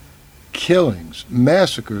horrendous killings,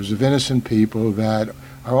 massacres of innocent people that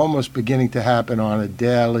are almost beginning to happen on a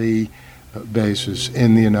daily basis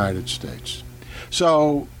in the United States.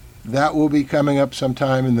 So that will be coming up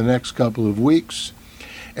sometime in the next couple of weeks.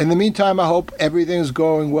 In the meantime, I hope everything's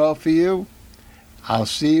going well for you. I'll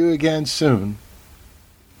see you again soon.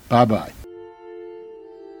 Bye-bye.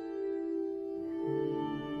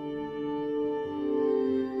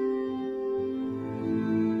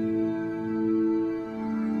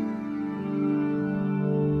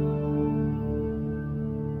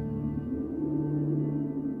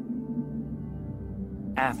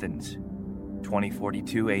 Athens,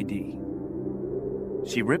 2042 AD.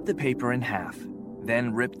 She ripped the paper in half,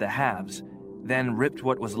 then ripped the halves, then ripped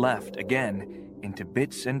what was left again into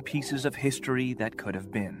bits and pieces of history that could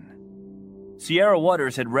have been. Sierra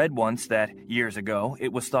Waters had read once that, years ago,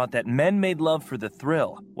 it was thought that men made love for the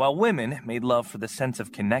thrill, while women made love for the sense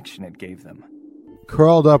of connection it gave them.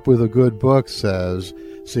 Curled Up with a Good Book says,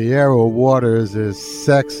 Sierra Waters is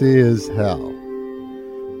sexy as hell.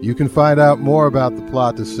 You can find out more about The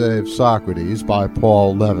Plot to Save Socrates by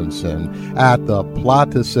Paul Levinson at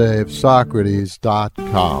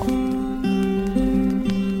theplottoSaveSocrates.com.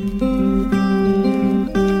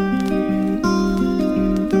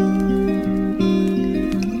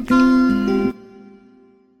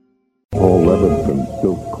 Paul Levinson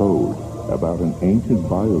spilt code about an ancient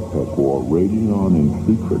biotech war raging on in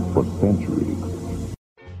secret for centuries.